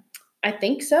next time. I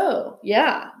think so.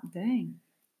 Yeah. Dang.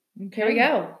 Okay. Here we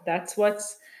go.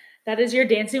 That is your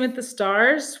Dancing with the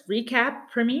Stars recap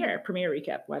premiere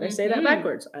recap. Why did I say that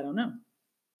backwards? I don't know.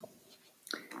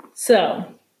 So,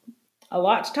 a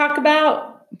lot to talk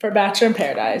about for Bachelor in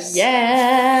Paradise.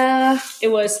 Yeah. It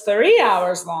was 3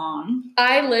 hours long.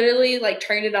 I literally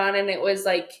turned it on and it was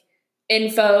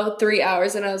info 3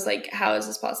 hours, and I was like, how is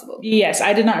this possible? Yes,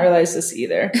 I did not realize this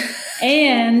either.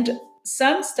 And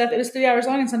some stuff, it was 3 hours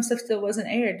long, and some stuff still wasn't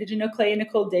aired. Did you know Clay and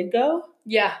Nicole did go?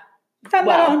 Yeah. Found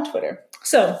that on Twitter.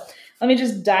 So let me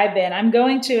just dive in. I'm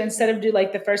going to, instead of do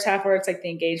the first half where it's the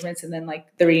engagements and then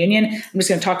the reunion, I'm just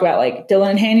going to talk about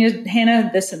Dylan and Hannah,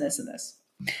 this and this and this.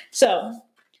 So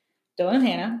Dylan and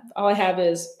Hannah, all I have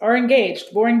are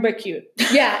engaged, boring but cute.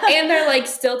 Yeah, and they're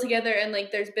still together, and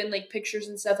there's been pictures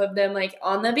and stuff of them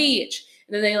on the beach,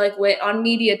 and then they went on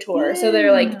media tour, so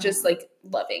they're just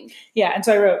loving. Yeah, and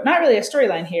so I wrote, not really a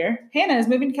storyline here. Hannah is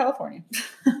moving to California.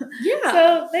 Yeah,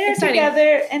 so they're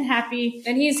together and happy,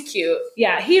 and he's cute.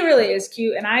 Yeah, he really is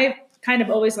cute, and I kind of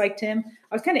always liked him.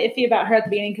 I was kind of iffy about her at the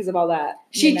beginning because of all that.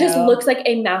 She just looks like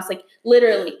a mouse,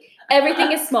 literally.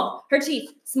 Everything is small. Her teeth,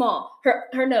 small.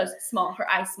 Her nose, small. Her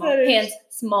eyes, small. Hands,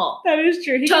 small. That is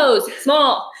true. Toes,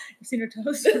 small. I've seen her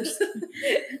toes.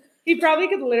 He probably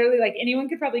could literally, like, anyone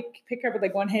could probably pick her up with,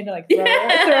 like, one hand and, like, throw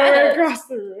her across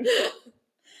the room.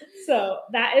 So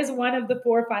that is one of the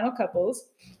 4 final couples.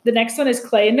 The next one is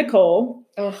Clay and Nicole.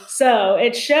 Ugh. So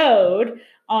it showed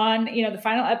on, the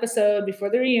final episode before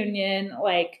the reunion,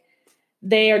 like,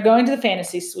 they are going to the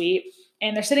fantasy suite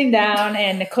and they're sitting down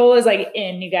and Nicole is, like,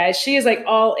 in, you guys. She is, like,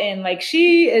 all in. Like,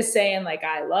 she is saying, like,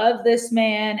 I love this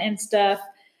man and stuff.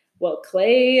 Well,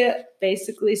 Clay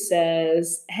basically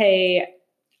says, hey,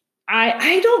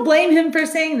 I don't blame him for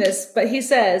saying this, but he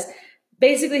says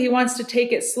basically he wants to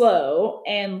take it slow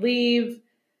and leave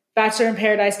Bachelor in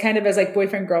Paradise kind of as like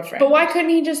boyfriend, girlfriend. But why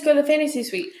couldn't he just go to the fantasy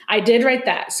suite? I did write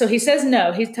that. So he says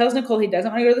no. He tells Nicole he doesn't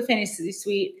want to go to the fantasy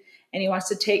suite and he wants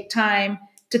to take time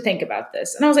to think about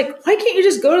this. And I was like, why can't you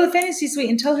just go to the fantasy suite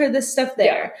and tell her this stuff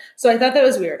there? Yeah. So I thought that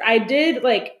was weird. I did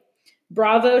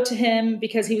bravo to him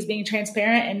because he was being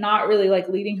transparent and not really like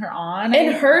leading her on.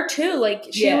 And her too. Like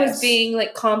she was being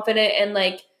like confident and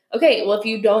like, okay, well, if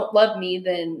you don't love me,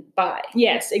 then bye.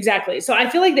 Yes, exactly. So I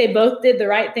feel like they both did the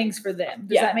right things for them.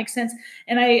 Does that make sense?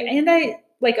 And I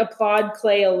like applaud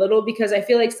Clay a little because I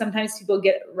feel like sometimes people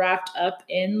get wrapped up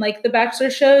in like the Bachelor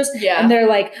shows. Yeah. And they're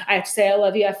like, I have to say I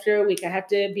love you after a week. I have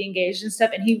to be engaged and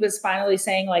stuff. And he was finally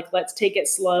saying like, let's take it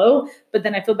slow. But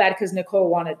then I feel bad because Nicole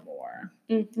wanted more.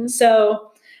 Mm-hmm.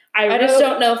 So I just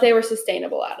don't know if they were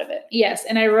sustainable out of it. Yes.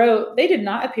 And I wrote, they did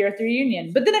not appear at the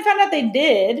reunion. But then I found out they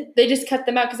did. They just cut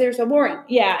them out because they were so boring.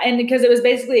 Yeah. And because it was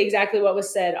basically exactly what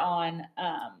was said on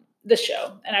the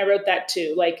show. And I wrote that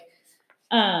too. Like,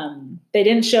 they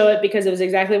didn't show it because it was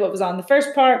exactly what was on the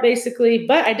first part, basically.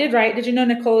 But I did write, did you know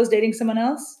Nicole is dating someone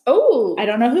else? Oh. I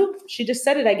don't know who. She just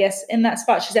said it, I guess, in that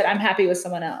spot. She said, I'm happy with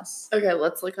someone else. Okay,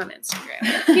 let's look on Instagram.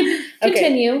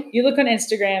 Continue. Okay, you look on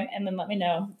Instagram and then let me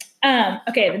know.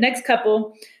 Okay, the next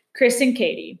couple, Chris and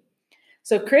Katie.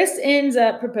 So Chris ends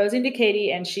up proposing to Katie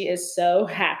and she is so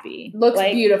happy. Looks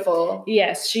beautiful.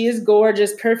 Yes, she is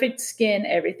gorgeous, perfect skin,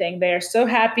 everything. They are so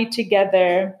happy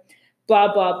together,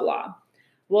 blah, blah, blah.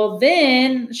 Well,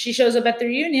 then she shows up at the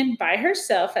reunion by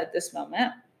herself at this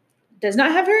moment, does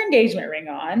not have her engagement ring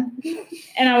on.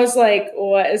 And I was like,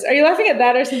 are you laughing at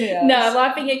that or something else? No, I'm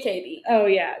laughing at Katie. Oh,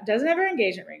 yeah. Doesn't have her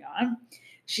engagement ring on.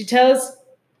 She tells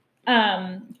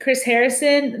Chris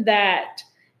Harrison that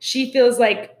she feels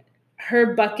like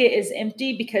her bucket is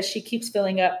empty because she keeps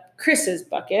filling up Chris's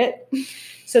bucket.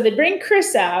 So they bring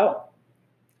Chris out.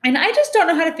 And I just don't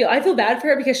know how to feel. I feel bad for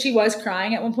her because she was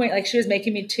crying at one point. Like, she was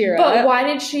making me tear up. But why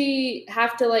did she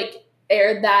have to, like,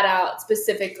 air that out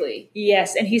specifically?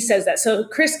 Yes, and he says that. So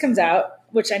Chris comes out,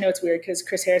 which I know it's weird because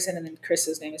Chris Harrison and then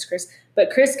Chris's name is Chris. But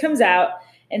Chris comes out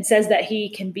and says that he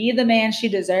can be the man she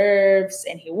deserves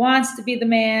and he wants to be the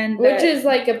man. Which is,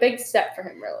 like, a big step for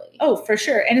him, really. Oh, for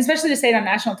sure. And especially to say it on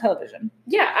national television.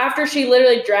 Yeah, after she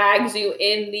literally drags you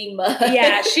in the mud.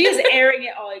 Yeah, she is airing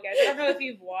it all, you guys. I don't know if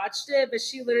you've watched it, but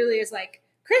she literally is like,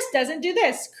 Chris doesn't do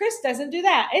this. Chris doesn't do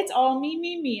that. It's all me,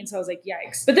 me, me. And so I was like,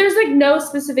 yikes. But there's, like, no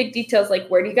specific details. Like,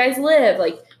 where do you guys live?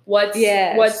 Like, what's,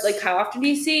 like, how often do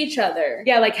you see each other?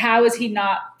 Yeah, like, how is he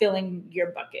not filling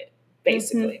your bucket,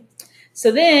 basically? Mm-hmm. So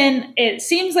then it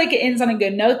seems like it ends on a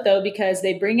good note, though, because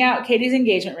they bring out Katie's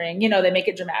engagement ring. You know, they make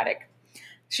it dramatic.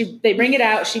 They bring it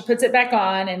out. She puts it back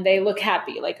on, and they look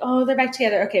happy. Like, oh, they're back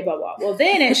together. Okay, blah, blah. Well,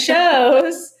 then it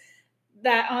shows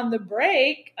that on the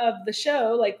break of the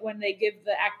show, like when they give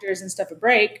the actors and stuff a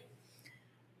break,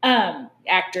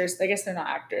 actors, I guess they're not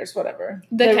actors, whatever.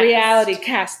 The reality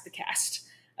cast,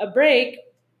 a break,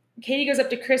 Katie goes up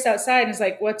to Chris outside and is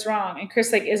like, what's wrong? And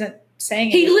Chris, like, isn't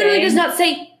saying anything. He literally does not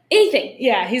say anything.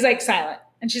 Yeah, he's like silent.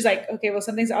 And she's like, okay, well,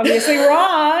 something's obviously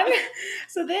wrong.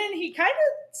 So then he kind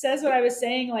of says what I was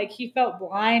saying, like he felt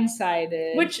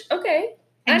blindsided. Which, okay.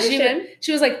 And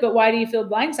she was like, but why do you feel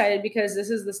blindsided? Because this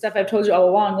is the stuff I've told you all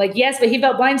along. Like, yes, but he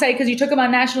felt blindsided because you took him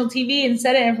on national TV and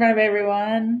said it in front of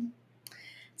everyone.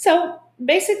 So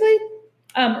basically,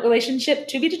 relationship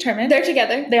to be determined. They're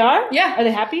together. They are? Yeah. Are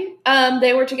they happy?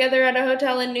 They were together at a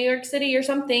hotel in New York City or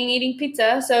something, eating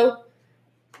pizza. So,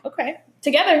 okay.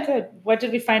 Together. Good. What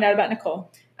did we find out about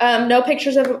Nicole? No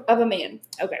pictures of a man.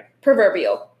 Okay.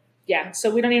 Proverbial. Yeah.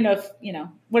 So we don't even know if,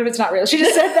 what if it's not real? She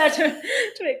just said that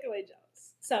to make Clay jealous.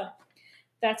 So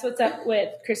that's what's up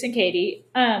with Chris and Katie.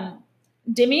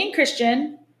 Demi and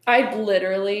Christian. I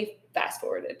literally fast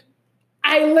forwarded.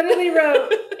 I literally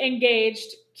wrote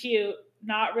engaged, cute,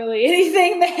 not really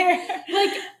anything there.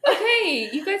 Like, okay,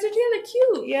 you guys are together,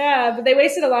 cute. Yeah, but they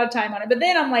wasted a lot of time on it. But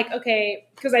then I'm like, okay,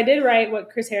 because I did write what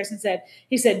Chris Harrison said.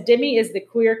 He said, Demi is the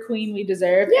queer queen we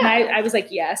deserve. Yeah. And I was like,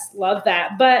 yes, love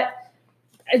that. But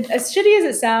as shitty as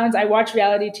it sounds, I watch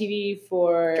reality TV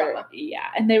for drama. Yeah,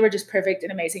 and they were just perfect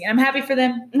and amazing. And I'm happy for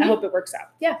them. I hope it works out.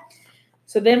 Yeah.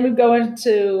 So then we go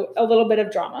into a little bit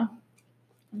of drama.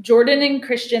 Jordan and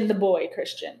Christian, the boy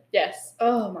Christian. Yes.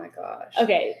 Oh my gosh.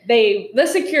 Okay, the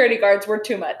security guards were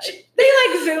too much. They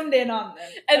like zoomed in on them.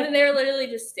 And then they were literally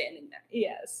just standing there.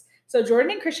 Yes. So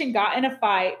Jordan and Christian got in a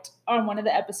fight on one of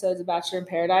the episodes of Bachelor in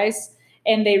Paradise,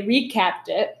 and they recapped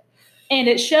it. And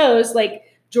it shows, like,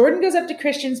 Jordan goes up to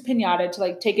Christian's pinata to,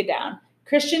 like, take it down.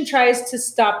 Christian tries to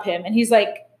stop him, and he's,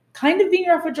 like, kind of being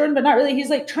rough with Jordan, but not really. He's,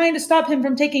 like, trying to stop him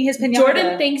from taking his pinata.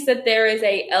 Jordan thinks that there is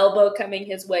a elbow coming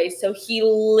his way, so he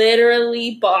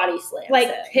literally body slams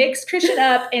him. Picks Christian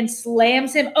up and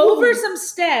slams him over some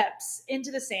steps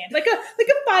into the sand. Like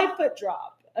a 5-foot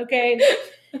drop, okay?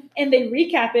 And they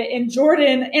recap it, and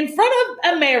Jordan, in front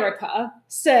of America,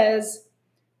 says,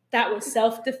 that was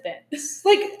self-defense.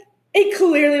 Like, it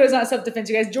clearly was not self-defense,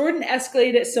 you guys. Jordan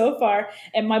escalated it so far,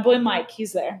 and my boy Mike,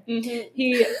 he's there. Mm-hmm.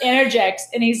 He interjects,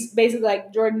 and he's basically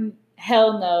like, Jordan,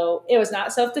 hell no, it was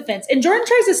not self-defense. And Jordan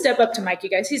tries to step up to Mike, you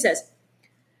guys. He says,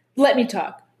 let me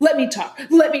talk.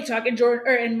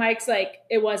 And Mike's like,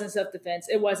 it wasn't self-defense.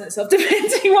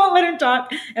 He won't let him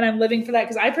talk. And I'm living for that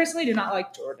because I personally do not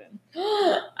like Jordan.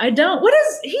 I don't.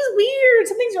 He's weird.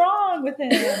 Something's wrong with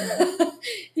him.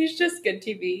 He's just good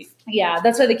TV. Yeah,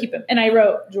 that's why they keep him. And I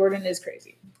wrote, Jordan is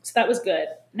crazy. So that was good.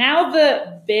 Now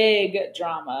the big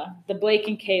drama, the Blake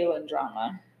and Kaylin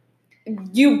drama.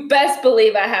 You best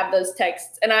believe I have those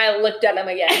texts. And I looked at them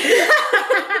again.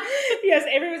 Yes,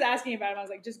 everyone was asking about him. I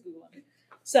was like, just Google him.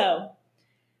 So,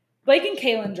 Blake and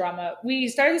Kaylin drama. We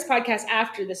started this podcast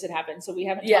after this had happened, so we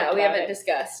haven't talked about it. Yeah, we haven't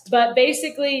discussed. But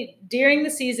basically, during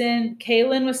the season,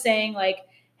 Kaylin was saying, like,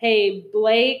 hey,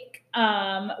 Blake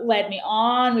led me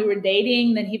on. We were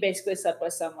dating. Then he basically slept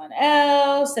with someone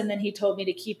else. And then he told me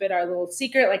to keep it our little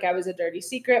secret, like I was a dirty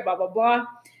secret, blah, blah, blah.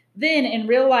 Then, in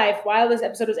real life, while this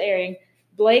episode was airing,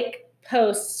 Blake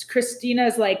posts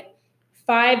Christina's, like,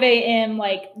 5 a.m.,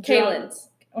 like, Kaylin's.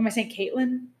 Am I saying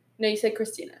Caitlin? No, you said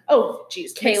Christina. Oh,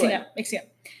 geez. Mixing up.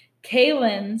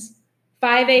 Kaylin's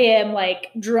 5 a.m.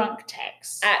 like drunk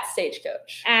text. At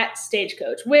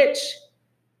Stagecoach. Which,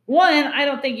 one, I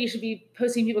don't think you should be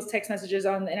posting people's text messages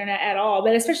on the internet at all,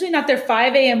 but especially not their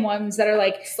 5 a.m. ones that are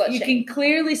like, you can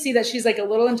clearly see that she's like a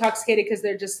little intoxicated because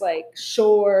they're just like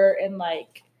sure and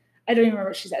like, I don't even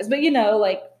remember what she says, but you know,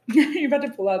 like, you're about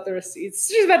to pull out the receipts.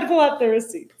 She's about to pull out the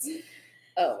receipts.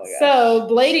 Oh my gosh. So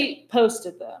Blake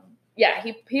posted them. Yeah,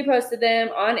 he posted them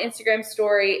on Instagram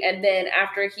story, and then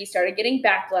after he started getting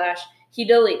backlash, he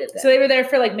deleted them. So they were there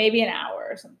for like maybe an hour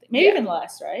or something. Maybe even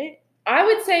less, right? I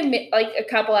would say like a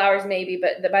couple hours maybe,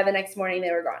 but by the next morning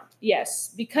they were gone.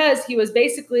 Yes, because he was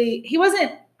basically,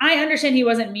 I understand he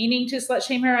wasn't meaning to slut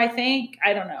shame her, I think.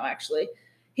 I don't know, actually.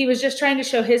 He was just trying to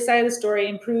show his side of the story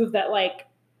and prove that like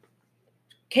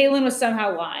Kaylin was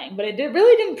somehow lying, but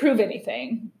really didn't prove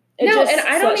anying. And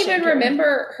I don't even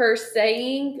remember her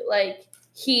saying, like,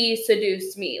 he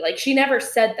seduced me. Like, she never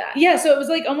said that. Yeah, so it was,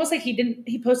 like, almost like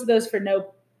he posted those for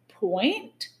no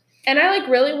point. And I, like,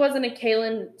 really wasn't a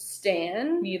Kaylin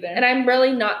stan. Neither. And I'm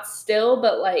really not still,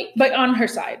 but, like. But on her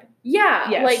side. Yeah.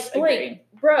 Yes, like, Blake,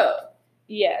 bro.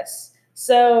 Yes.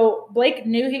 So, Blake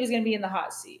knew he was going to be in the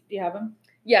hot seat. Do you have him?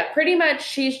 Yeah, pretty much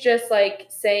she's just, like,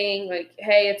 saying, like,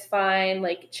 hey, it's fine.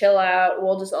 Like, chill out.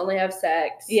 We'll just only have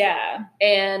sex. Yeah.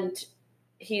 And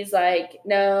he's like,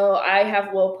 no, I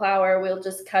have willpower. We'll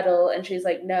just cuddle. And she's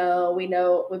like, no, we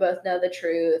both know the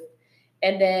truth.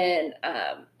 And then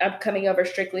I'm coming over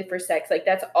strictly for sex. Like,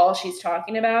 that's all she's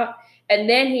talking about. And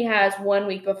then he has 1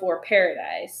 week before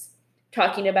Paradise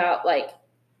talking about, like,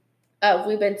 oh,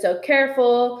 we've been so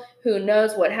careful. Who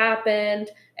knows what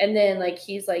happened? And then, like,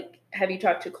 he's like, have you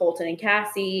talked to Colton and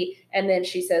Cassie? And then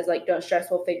she says, like, don't stress,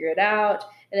 we'll figure it out.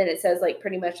 And then it says, like,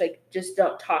 pretty much, like, just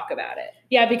don't talk about it.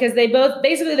 Yeah, because they both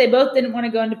didn't want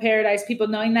to go into Paradise. People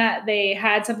knowing that they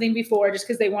had something before just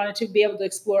because they wanted to be able to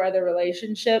explore other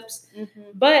relationships. Mm-hmm.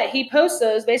 But he posts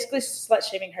those basically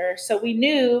slut-shaming her. So we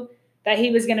knew that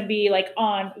he was going to be, like,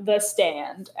 on the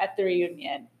stand at the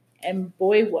reunion. And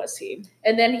boy, was he.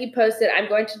 And then he posted, I'm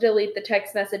going to delete the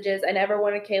text messages. I never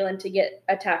wanted Kaylin to get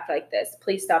attacked like this.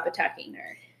 Please stop attacking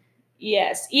her.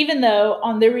 Yes, even though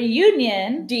on the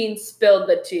reunion... Dean spilled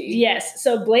the tea. Yes,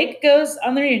 so Blake goes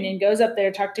on the reunion, goes up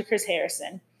there, talk to Chris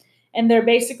Harrison. And they're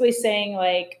basically saying,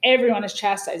 like, everyone is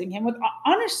chastising him with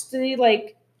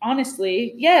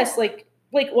honestly, yes, like,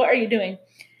 what are you doing?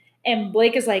 And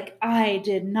Blake is like, I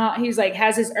did not. He's like, he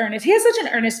has such an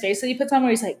earnest face that he puts on where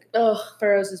he's like, oh,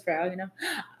 furrows his brow, you know,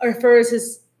 or furrows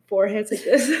his forehead like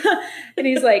this. And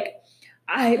he's like,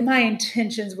 my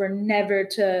intentions were never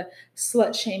to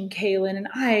slut shame Kaylin, and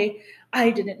I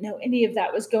didn't know any of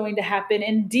that was going to happen.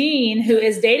 And Dean, who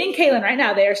is dating Kaylin right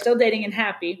now, they are still dating and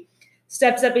happy,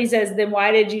 steps up and he says, then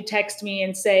why did you text me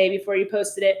and say before you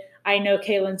posted it, I know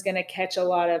Kaylin's going to catch a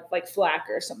lot of like flack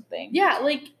or something. Yeah,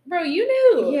 like, bro, you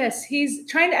knew. Yes, he's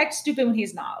trying to act stupid when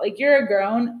he's not. Like, you're a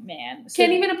grown man. So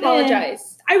can't even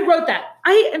apologize. I wrote that.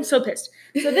 I am so pissed.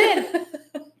 So then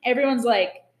everyone's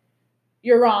like,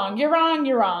 you're wrong. You're wrong.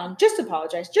 You're wrong. Just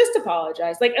apologize. Just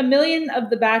apologize. Like a million of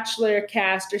the Bachelor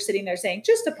cast are sitting there saying,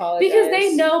 just apologize. Because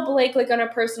they know Blake, like on a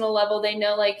personal level, they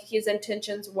know like his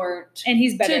intentions weren't and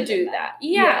he's better to do that.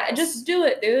 Yeah, yes. Just do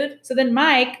it, dude. So then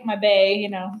Mike, my bae,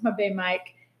 my bae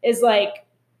Mike, is like,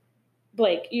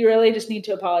 Blake, you really just need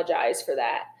to apologize for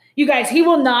that. You guys, he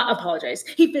will not apologize.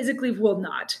 He physically will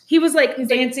not. He was like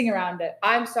dancing around it.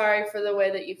 I'm sorry for the way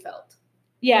that you felt.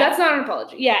 Yeah. That's not an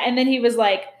apology. Yeah. And then he was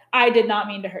like, I did not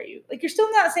mean to hurt you. Like, you're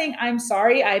still not saying, I'm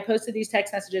sorry. I posted these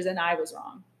text messages and I was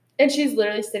wrong. And she's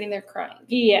literally sitting there crying.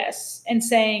 Yes. And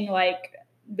saying, like,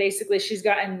 basically she's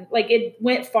gotten, like, it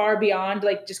went far beyond,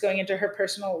 like, just going into her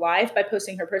personal life by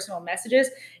posting her personal messages.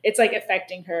 It's, like,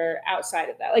 affecting her outside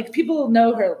of that. Like, people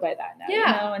know her by that now.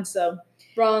 Yeah. And so.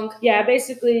 Wrong. Yeah,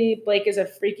 basically, Blake is a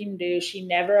freaking douche. He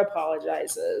never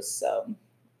apologizes. So,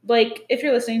 Blake, if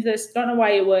you're listening to this, don't know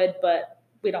why you would, but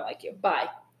we don't like you. Bye.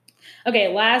 Okay,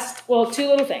 two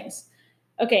little things.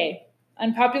 Okay,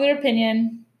 unpopular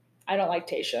opinion, I don't like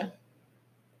Tayshia.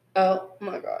 Oh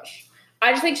my gosh. I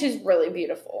just think she's really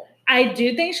beautiful. I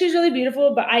do think she's really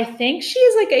beautiful, but I think she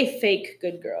is like a fake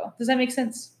good girl. Does that make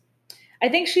sense? I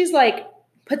think she's like,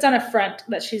 puts on a front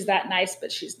that she's that nice,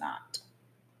 but she's not.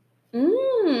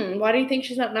 Why do you think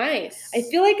she's not nice? I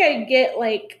feel like I get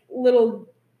like little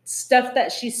stuff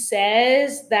that she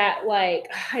says that like,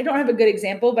 I don't have a good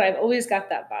example, but I've always got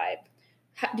that vibe.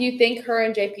 Do you think her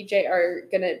and JPJ are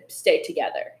going to stay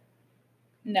together?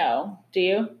 No. Do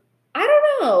you? I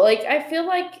don't know. Like, I feel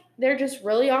like they're just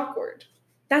really awkward.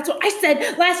 That's what I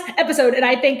said last episode,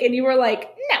 and you were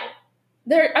like, no.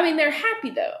 They're happy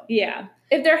though. Yeah.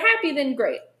 If they're happy, then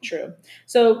great. True.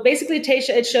 So basically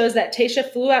it shows that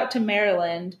Tayshia flew out to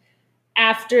Maryland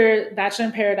after Bachelor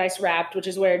in Paradise wrapped, which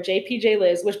is where JPJ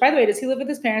lives, which, by the way, does he live with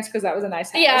his parents? Because that was a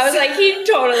nice house. Yeah, I was like, he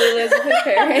totally lives with his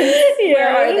parents. Yes. Where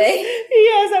are they?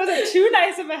 Yes, that was like too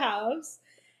nice of a house.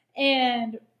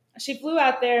 And she flew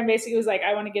out there and basically was like,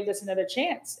 I want to give this another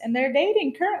chance. And they're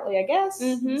dating currently, I guess.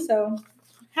 Mm-hmm. So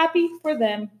happy for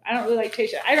them. I don't really like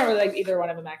Tayshia. I don't really like either one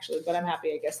of them, actually, but I'm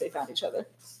happy, I guess, they found each other.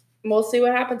 We'll see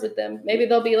what happens with them. Maybe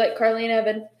they'll be like Carly and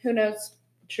Evan. Who knows?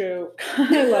 True.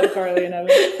 I love Carly and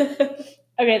Evan.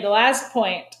 Okay, the last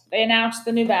point. They announced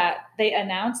the new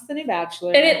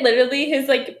Bachelor. And it literally,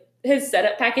 his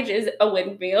setup package is a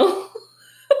windmill.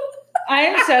 I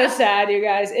am so sad, you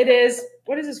guys. It is,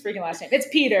 what is his freaking last name? It's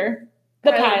Peter,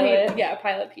 the pilot. Yeah,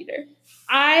 Pilot Peter.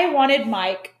 I wanted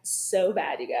Mike so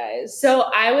bad, you guys. So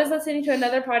I was listening to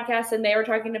another podcast and they were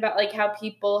talking about like how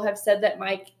people have said that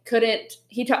Mike couldn't,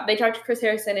 they talked to Chris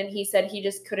Harrison and he said he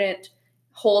just couldn't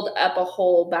hold up a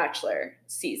whole Bachelor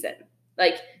season.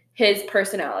 Like his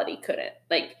personality couldn't.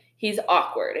 Like he's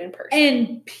awkward in person.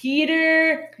 And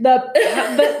Peter, the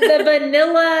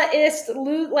vanilla-ist,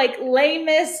 like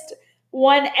lamest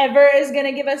one ever is going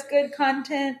to give us good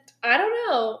content. I don't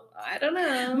know.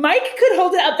 Mike could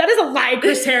hold it up. That is a lie,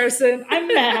 Chris Harrison. I'm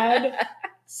mad.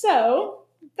 So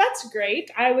that's great.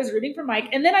 I was rooting for Mike.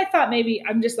 And then I thought maybe,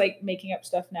 I'm just like making up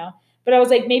stuff now, but I was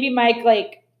like, maybe Mike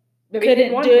like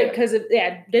couldn't do it because of,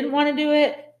 didn't want to do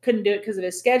it. Couldn't do it because of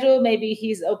his schedule. Maybe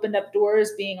he's opened up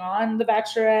doors being on The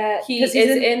Bachelorette. He is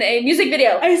in a music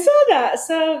video. I saw that.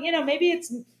 So, maybe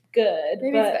it's good.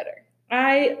 Maybe it's better.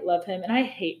 I love him, and I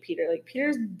hate Peter. Like,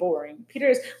 Peter's boring.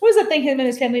 What was that thing him and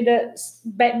his family does?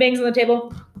 Bangs on the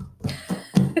table?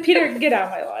 Peter, get out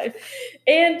of my life.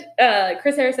 And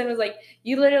Chris Harrison was like,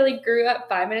 you literally grew up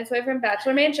 5 minutes away from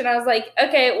Bachelor Mansion. I was like,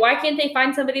 okay, why can't they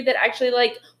find somebody that actually,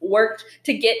 like, worked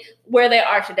to get where they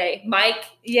are today? Mike?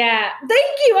 Yeah.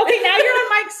 Thank you. Okay, now you're on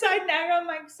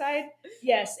Mike's side.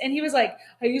 Yes. And he was like,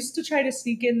 I used to try to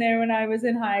sneak in there when I was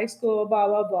in high school, blah,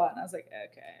 blah, blah. And I was like,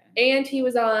 okay. And he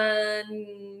was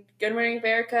on Good Morning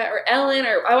America or Ellen,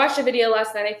 or I watched a video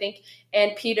last night, I think,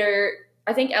 and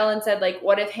I think Ellen said, like,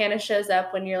 what if Hannah shows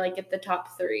up when you're, like, at the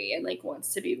top 3 and, like,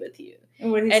 wants to be with you?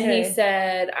 And what did he say? He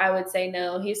said, I would say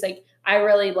no. He's like, I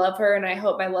really love her, and I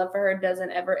hope my love for her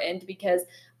doesn't ever end because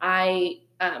I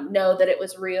know that it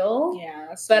was real.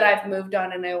 Yeah. But I've moved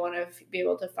on and I want to be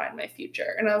able to find my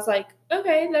future. And I was like,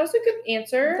 okay, that was a good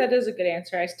answer. That is a good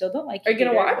answer. I still don't like. Are you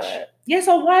gonna watch? Yes,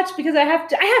 I'll watch because I have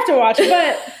to watch,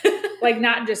 but like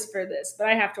not just for this, but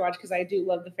I have to watch because I do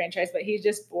love the franchise. But he's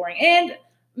just boring, and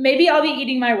maybe I'll be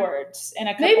eating my words in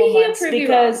a couple months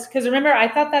because remember I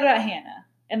thought that about Hannah,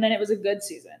 and then it was a good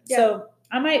season. Yeah. So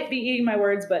I might be eating my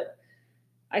words, but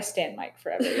I stand Mike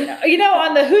forever.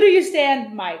 On the who do you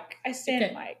stand, Mike? I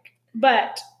stand Mike.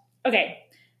 But okay.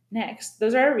 Next,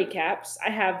 those are our recaps. I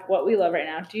have what we love right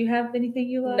now. Do you have anything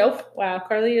you love? Nope. Wow,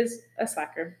 Carly is a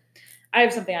slacker. I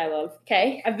have something I love.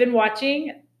 Okay. I've been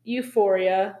watching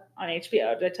Euphoria on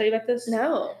HBO. Did I tell you about this?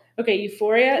 No. Okay,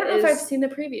 Euphoria. I don't know if I've seen the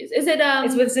previews. Is it?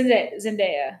 It's with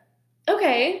Zendaya.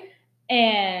 Okay.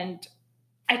 And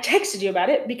I texted you about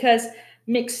it because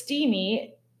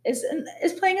McSteamy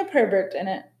is playing a pervert in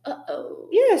it. Uh-oh.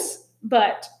 Yes,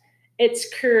 but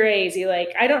it's crazy. Like,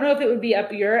 I don't know if it would be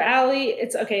up your alley.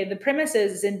 It's okay. The premise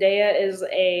is Zendaya is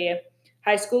a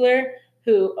high schooler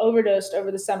who overdosed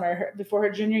over the summer before her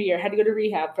junior year, had to go to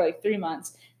rehab for like 3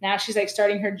 months. Now she's like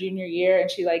starting her junior year and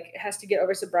she like has to get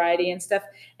over sobriety and stuff.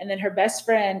 And then her best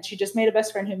friend, she just made a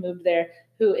best friend who moved there,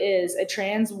 who is a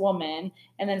trans woman.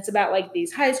 And then it's about like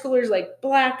these high schoolers like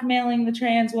blackmailing the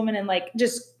trans woman and like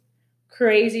just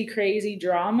crazy, crazy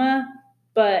drama.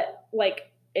 But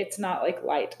like, it's not like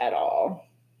light at all.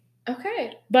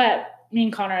 Okay. But me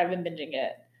and Connor have been binging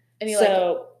it. And you like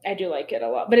it? I do like it a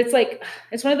lot. But it's like,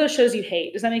 it's one of those shows you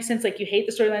hate. Does that make sense? Like you hate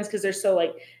the storylines because they're so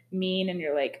like mean and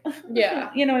you're like,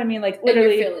 yeah. You know what I mean? Like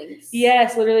literally. And your feelings.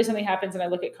 Yes, literally something happens and I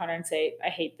look at Connor and say, I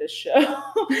hate this show.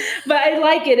 But I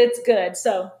like it. It's good.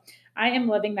 So I am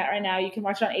loving that right now. You can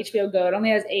watch it on HBO Go. It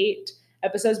only has 8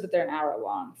 episodes, but they're an hour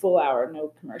long. Full hour,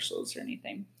 no commercials or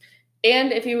anything.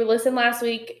 And if you listened last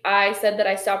week, I said that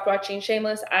I stopped watching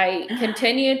Shameless. I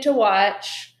continued to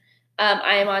watch.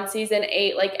 I am on season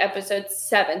 8, like episode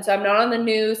 7. So I'm not on the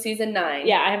new season 9.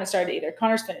 Yeah, I haven't started either.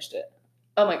 Connor's finished it.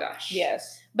 Oh my gosh.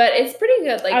 Yes. But it's pretty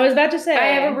good. Like I was about to say.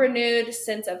 I have a renewed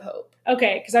sense of hope.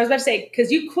 Okay, because I was about to say,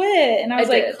 because you quit. And I was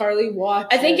like, Carly, watch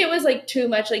I think it was like too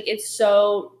much. Like it's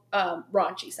so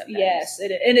raunchy sometimes. Yes,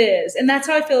 it is. And that's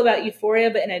how I feel about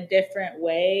Euphoria, but in a different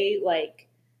way. Like,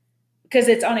 because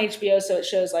it's on HBO, so it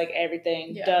shows like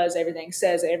everything, does everything,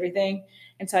 says everything.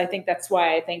 And so I think that's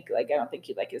why I don't think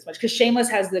you'd like it as much. Because Shameless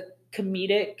has the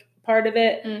comedic part of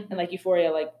it, and like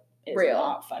Euphoria, like, is real.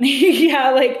 Not funny.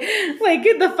 Yeah, like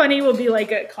the funny will be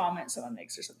like a comment someone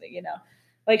makes or something,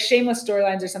 Like Shameless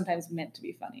storylines are sometimes meant to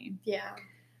be funny. Yeah.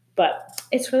 But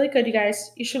it's really good, you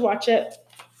guys. You should watch it.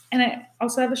 And I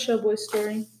also have a Showboy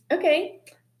story. Okay.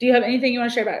 Do you have anything you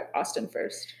want to share about Austin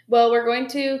first? Well, we're going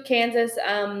to Kansas.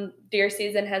 Deer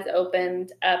season has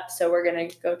opened up, so we're going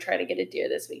to go try to get a deer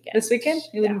this weekend. This weekend?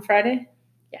 You leaving Friday?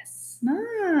 Yes.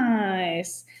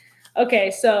 Nice.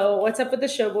 Okay, so what's up with the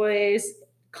Showboys?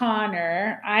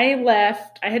 Connor, I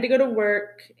had to go to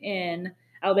work in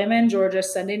Alabama and Georgia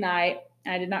Sunday night.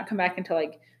 And I did not come back until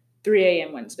like 3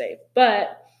 a.m. Wednesday.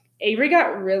 But Avery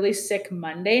got really sick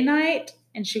Monday night.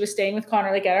 And she was staying with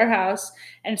Connor, like, at our house.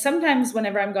 And sometimes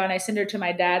whenever I'm gone, I send her to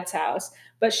my dad's house.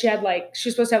 But she was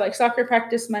supposed to have, like, soccer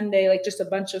practice Monday, like, just a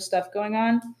bunch of stuff going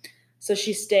on. So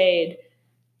she stayed.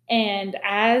 And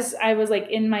as I was, like,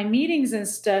 in my meetings and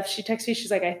stuff, she texted me.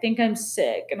 She's like, I think I'm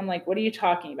sick. And I'm like, what are you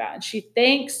talking about? And she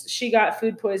thinks she got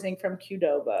food poisoning from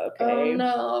Qdoba, okay? Oh,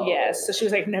 no. Yes. So she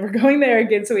was like, never going there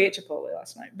again. So we ate Chipotle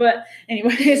last night. But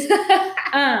anyways,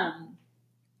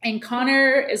 and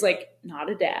Connor is, like, not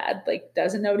a dad, like,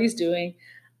 doesn't know what he's doing.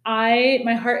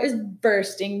 My heart is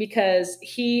bursting because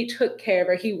he took care of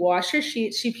her. He washed her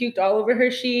sheets. She puked all over her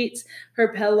sheets,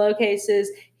 her pillowcases.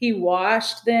 He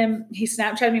washed them. He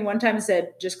Snapchatted me one time and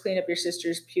said, just clean up your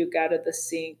sister's puke out of the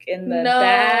sink in the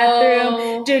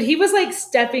bathroom. Dude, he was, like,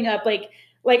 stepping up, like,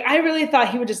 I really thought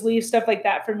he would just leave stuff like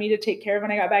that for me to take care of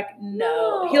when I got back.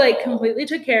 No. He, like, completely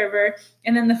took care of her.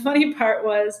 And then the funny part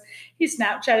was he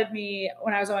Snapchatted me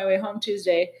when I was on my way home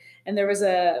Tuesday, and there was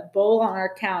a bowl on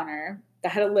our counter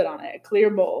that had a lid on it, a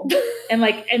clear bowl. And,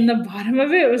 like, in the bottom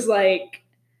of it was, like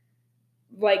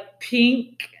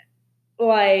pink,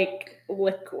 like,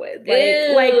 liquid.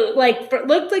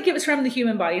 Looked like it was from the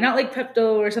human body. Not like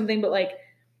Pepto or something, but, like,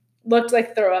 looked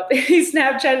like throw up. He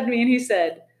Snapchatted me, and he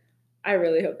said, I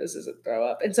really hope this isn't throw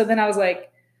up. And so then I was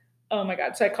like, oh my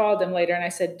God. So I called him later and I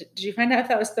said, did you find out if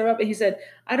that was throw up? And he said,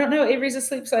 I don't know. Avery's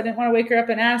asleep, so I didn't want to wake her up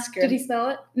and ask her. Did he smell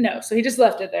it? No. So he just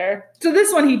left it there. So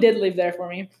this one he did leave there for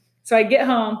me. So I get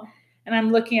home and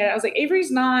I'm looking at it. I was like,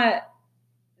 Avery's not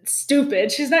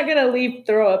stupid. She's not gonna leave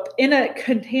throw up in a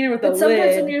container with a lid. But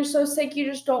sometimes when you're so sick, you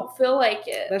just don't feel like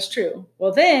it. That's true.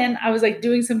 Well, then I was like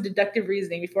doing some deductive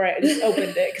reasoning before I just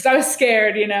opened it because I was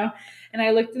scared, And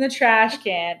I looked in the trash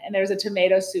can and there was a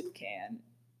tomato soup can.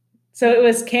 So it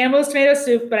was Campbell's tomato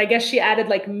soup, but I guess she added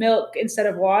like milk instead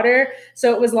of water.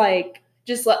 So it was like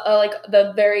just like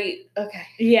the very okay.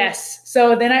 Yes.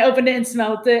 So then I opened it and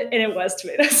smelled it, and it was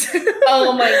tomato soup.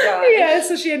 Oh my god. Yeah.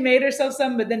 So she had made herself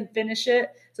some, but didn't finish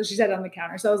it. So she set it on the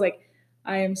counter. So I was like,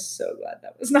 I am so glad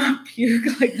that was not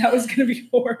puke. Like that was gonna be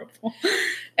horrible.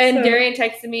 And Darion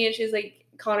texted me, and she's like,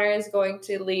 Connor is going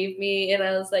to leave me. And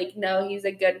I was like, no, he's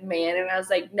a good man. And I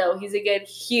was like, no, he's a good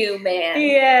human.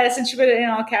 Yes. And she put it in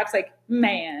all caps, like,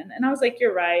 man. And I was like,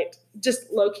 you're right.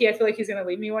 Just low-key, I feel like he's going to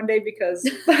leave me one day because,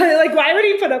 like, why would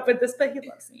he put up with this? But he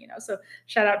loves me, So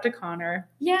shout out to Connor.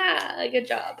 Yeah, good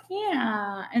job.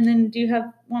 Yeah. And then do you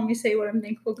want me to say what I'm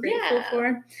thankful, grateful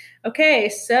for? Okay.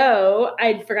 So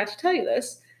I forgot to tell you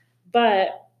this,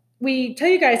 but we tell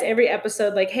you guys every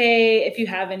episode, like, hey, if you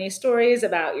have any stories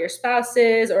about your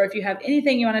spouses or if you have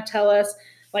anything you want to tell us,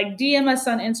 like DM us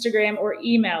on Instagram or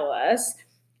email us.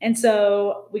 And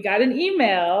so we got an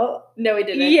email. No, we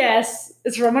didn't. Yes,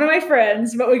 it's from one of my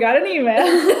friends, but we got an email.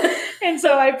 And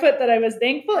so I put that I was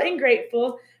thankful and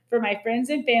grateful for my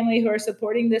friends and family who are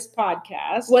supporting this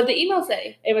podcast. What did the email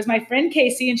say? It was my friend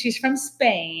Casey, and she's from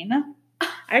Spain.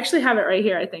 I actually have it right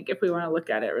here, I think, if we want to look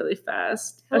at it really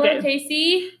fast. Hello, okay.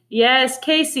 Casey. Yes,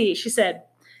 Casey. She said,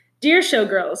 Dear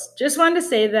Showgirls, just wanted to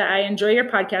say that I enjoy your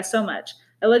podcast so much.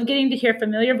 I love getting to hear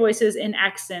familiar voices and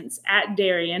accents at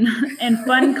Darion and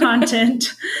fun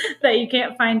content that you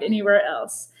can't find anywhere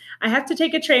else. I have to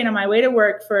take a train on my way to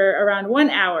work for around 1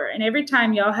 hour, and every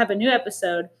time y'all have a new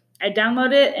episode, I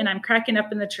download it and I'm cracking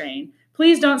up in the train.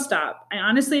 Please don't stop. I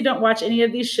honestly don't watch any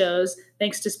of these shows,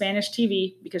 thanks to Spanish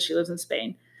TV, because she lives in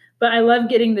Spain. But I love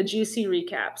getting the juicy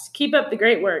recaps. Keep up the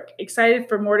great work. Excited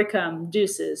for more to come.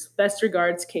 Deuces. Best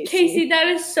regards, Casey. Casey, that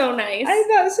is so nice. I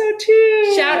thought so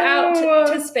too. Shout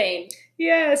out to Spain.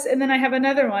 Yes. And then I have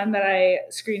another one that I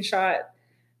screenshot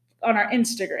on our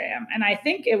Instagram. And I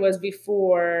think it was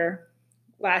before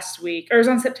last week, or it was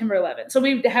on September 11th. So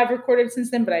we have recorded since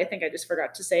then, but I think I just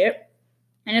forgot to say it.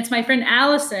 And it's my friend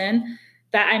Allison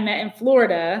that I met in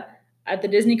Florida at the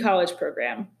Disney College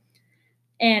program.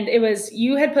 And it was,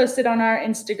 you had posted on our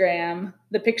Instagram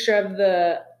the picture of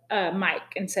the mic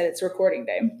and said it's recording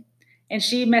day. And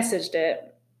she messaged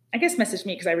it, I guess messaged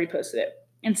me because I reposted it,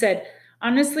 and said,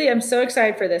 honestly, I'm so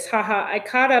excited for this. Haha, I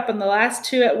caught up on the last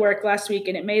 2 at work last week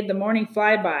and it made the morning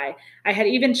fly by. I had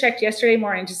even checked yesterday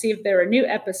morning to see if there were new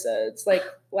episodes, like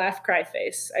laugh, cry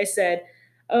face. I said,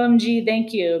 OMG,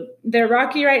 thank you. They're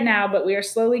rocky right now, but we are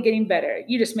slowly getting better.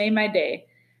 You just made my day.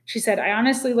 She said, I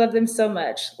honestly love them so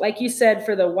much. Like you said,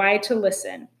 for the why to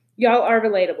listen. Y'all are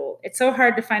relatable. It's so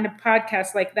hard to find a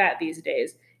podcast like that these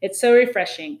days. It's so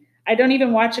refreshing. I don't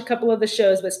even watch a couple of the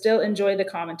shows, but still enjoy the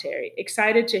commentary.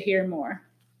 Excited to hear more.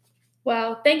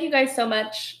 Wow. Thank you guys so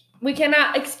much. We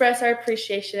cannot express our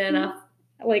appreciation enough.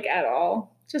 Like at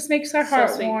all. Just makes our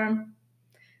heart warm.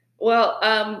 Well,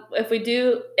 if we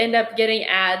do end up getting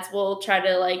ads, we'll try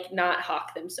to like not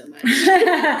hawk them so much.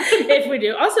 If we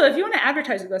do. Also, if you want to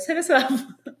advertise with us, hit us up.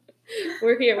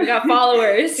 We're here. We got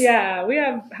followers. Yeah. We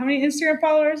have how many Instagram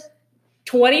followers?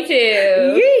 22.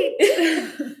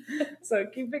 Yeet. So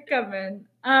keep it coming.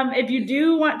 If you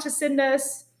do want to send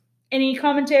us any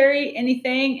commentary,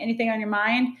 anything on your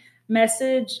mind,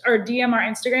 message or DM our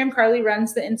Instagram. Carly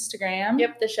runs the Instagram.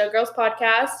 Yep, the Showgirls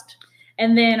Podcast.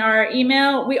 And then our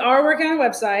email, we are working on a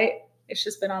website. It's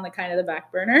just been on the kind of the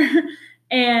back burner.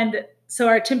 And so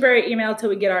our temporary email till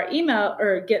we get our email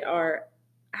or get our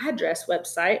address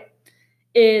website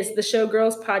is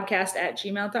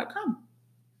theshowgirlspodcast@gmail.com.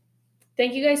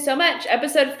 Thank you guys so much.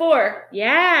 Episode 4.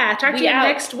 Yeah. Talk to you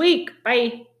next week.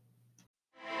 Bye.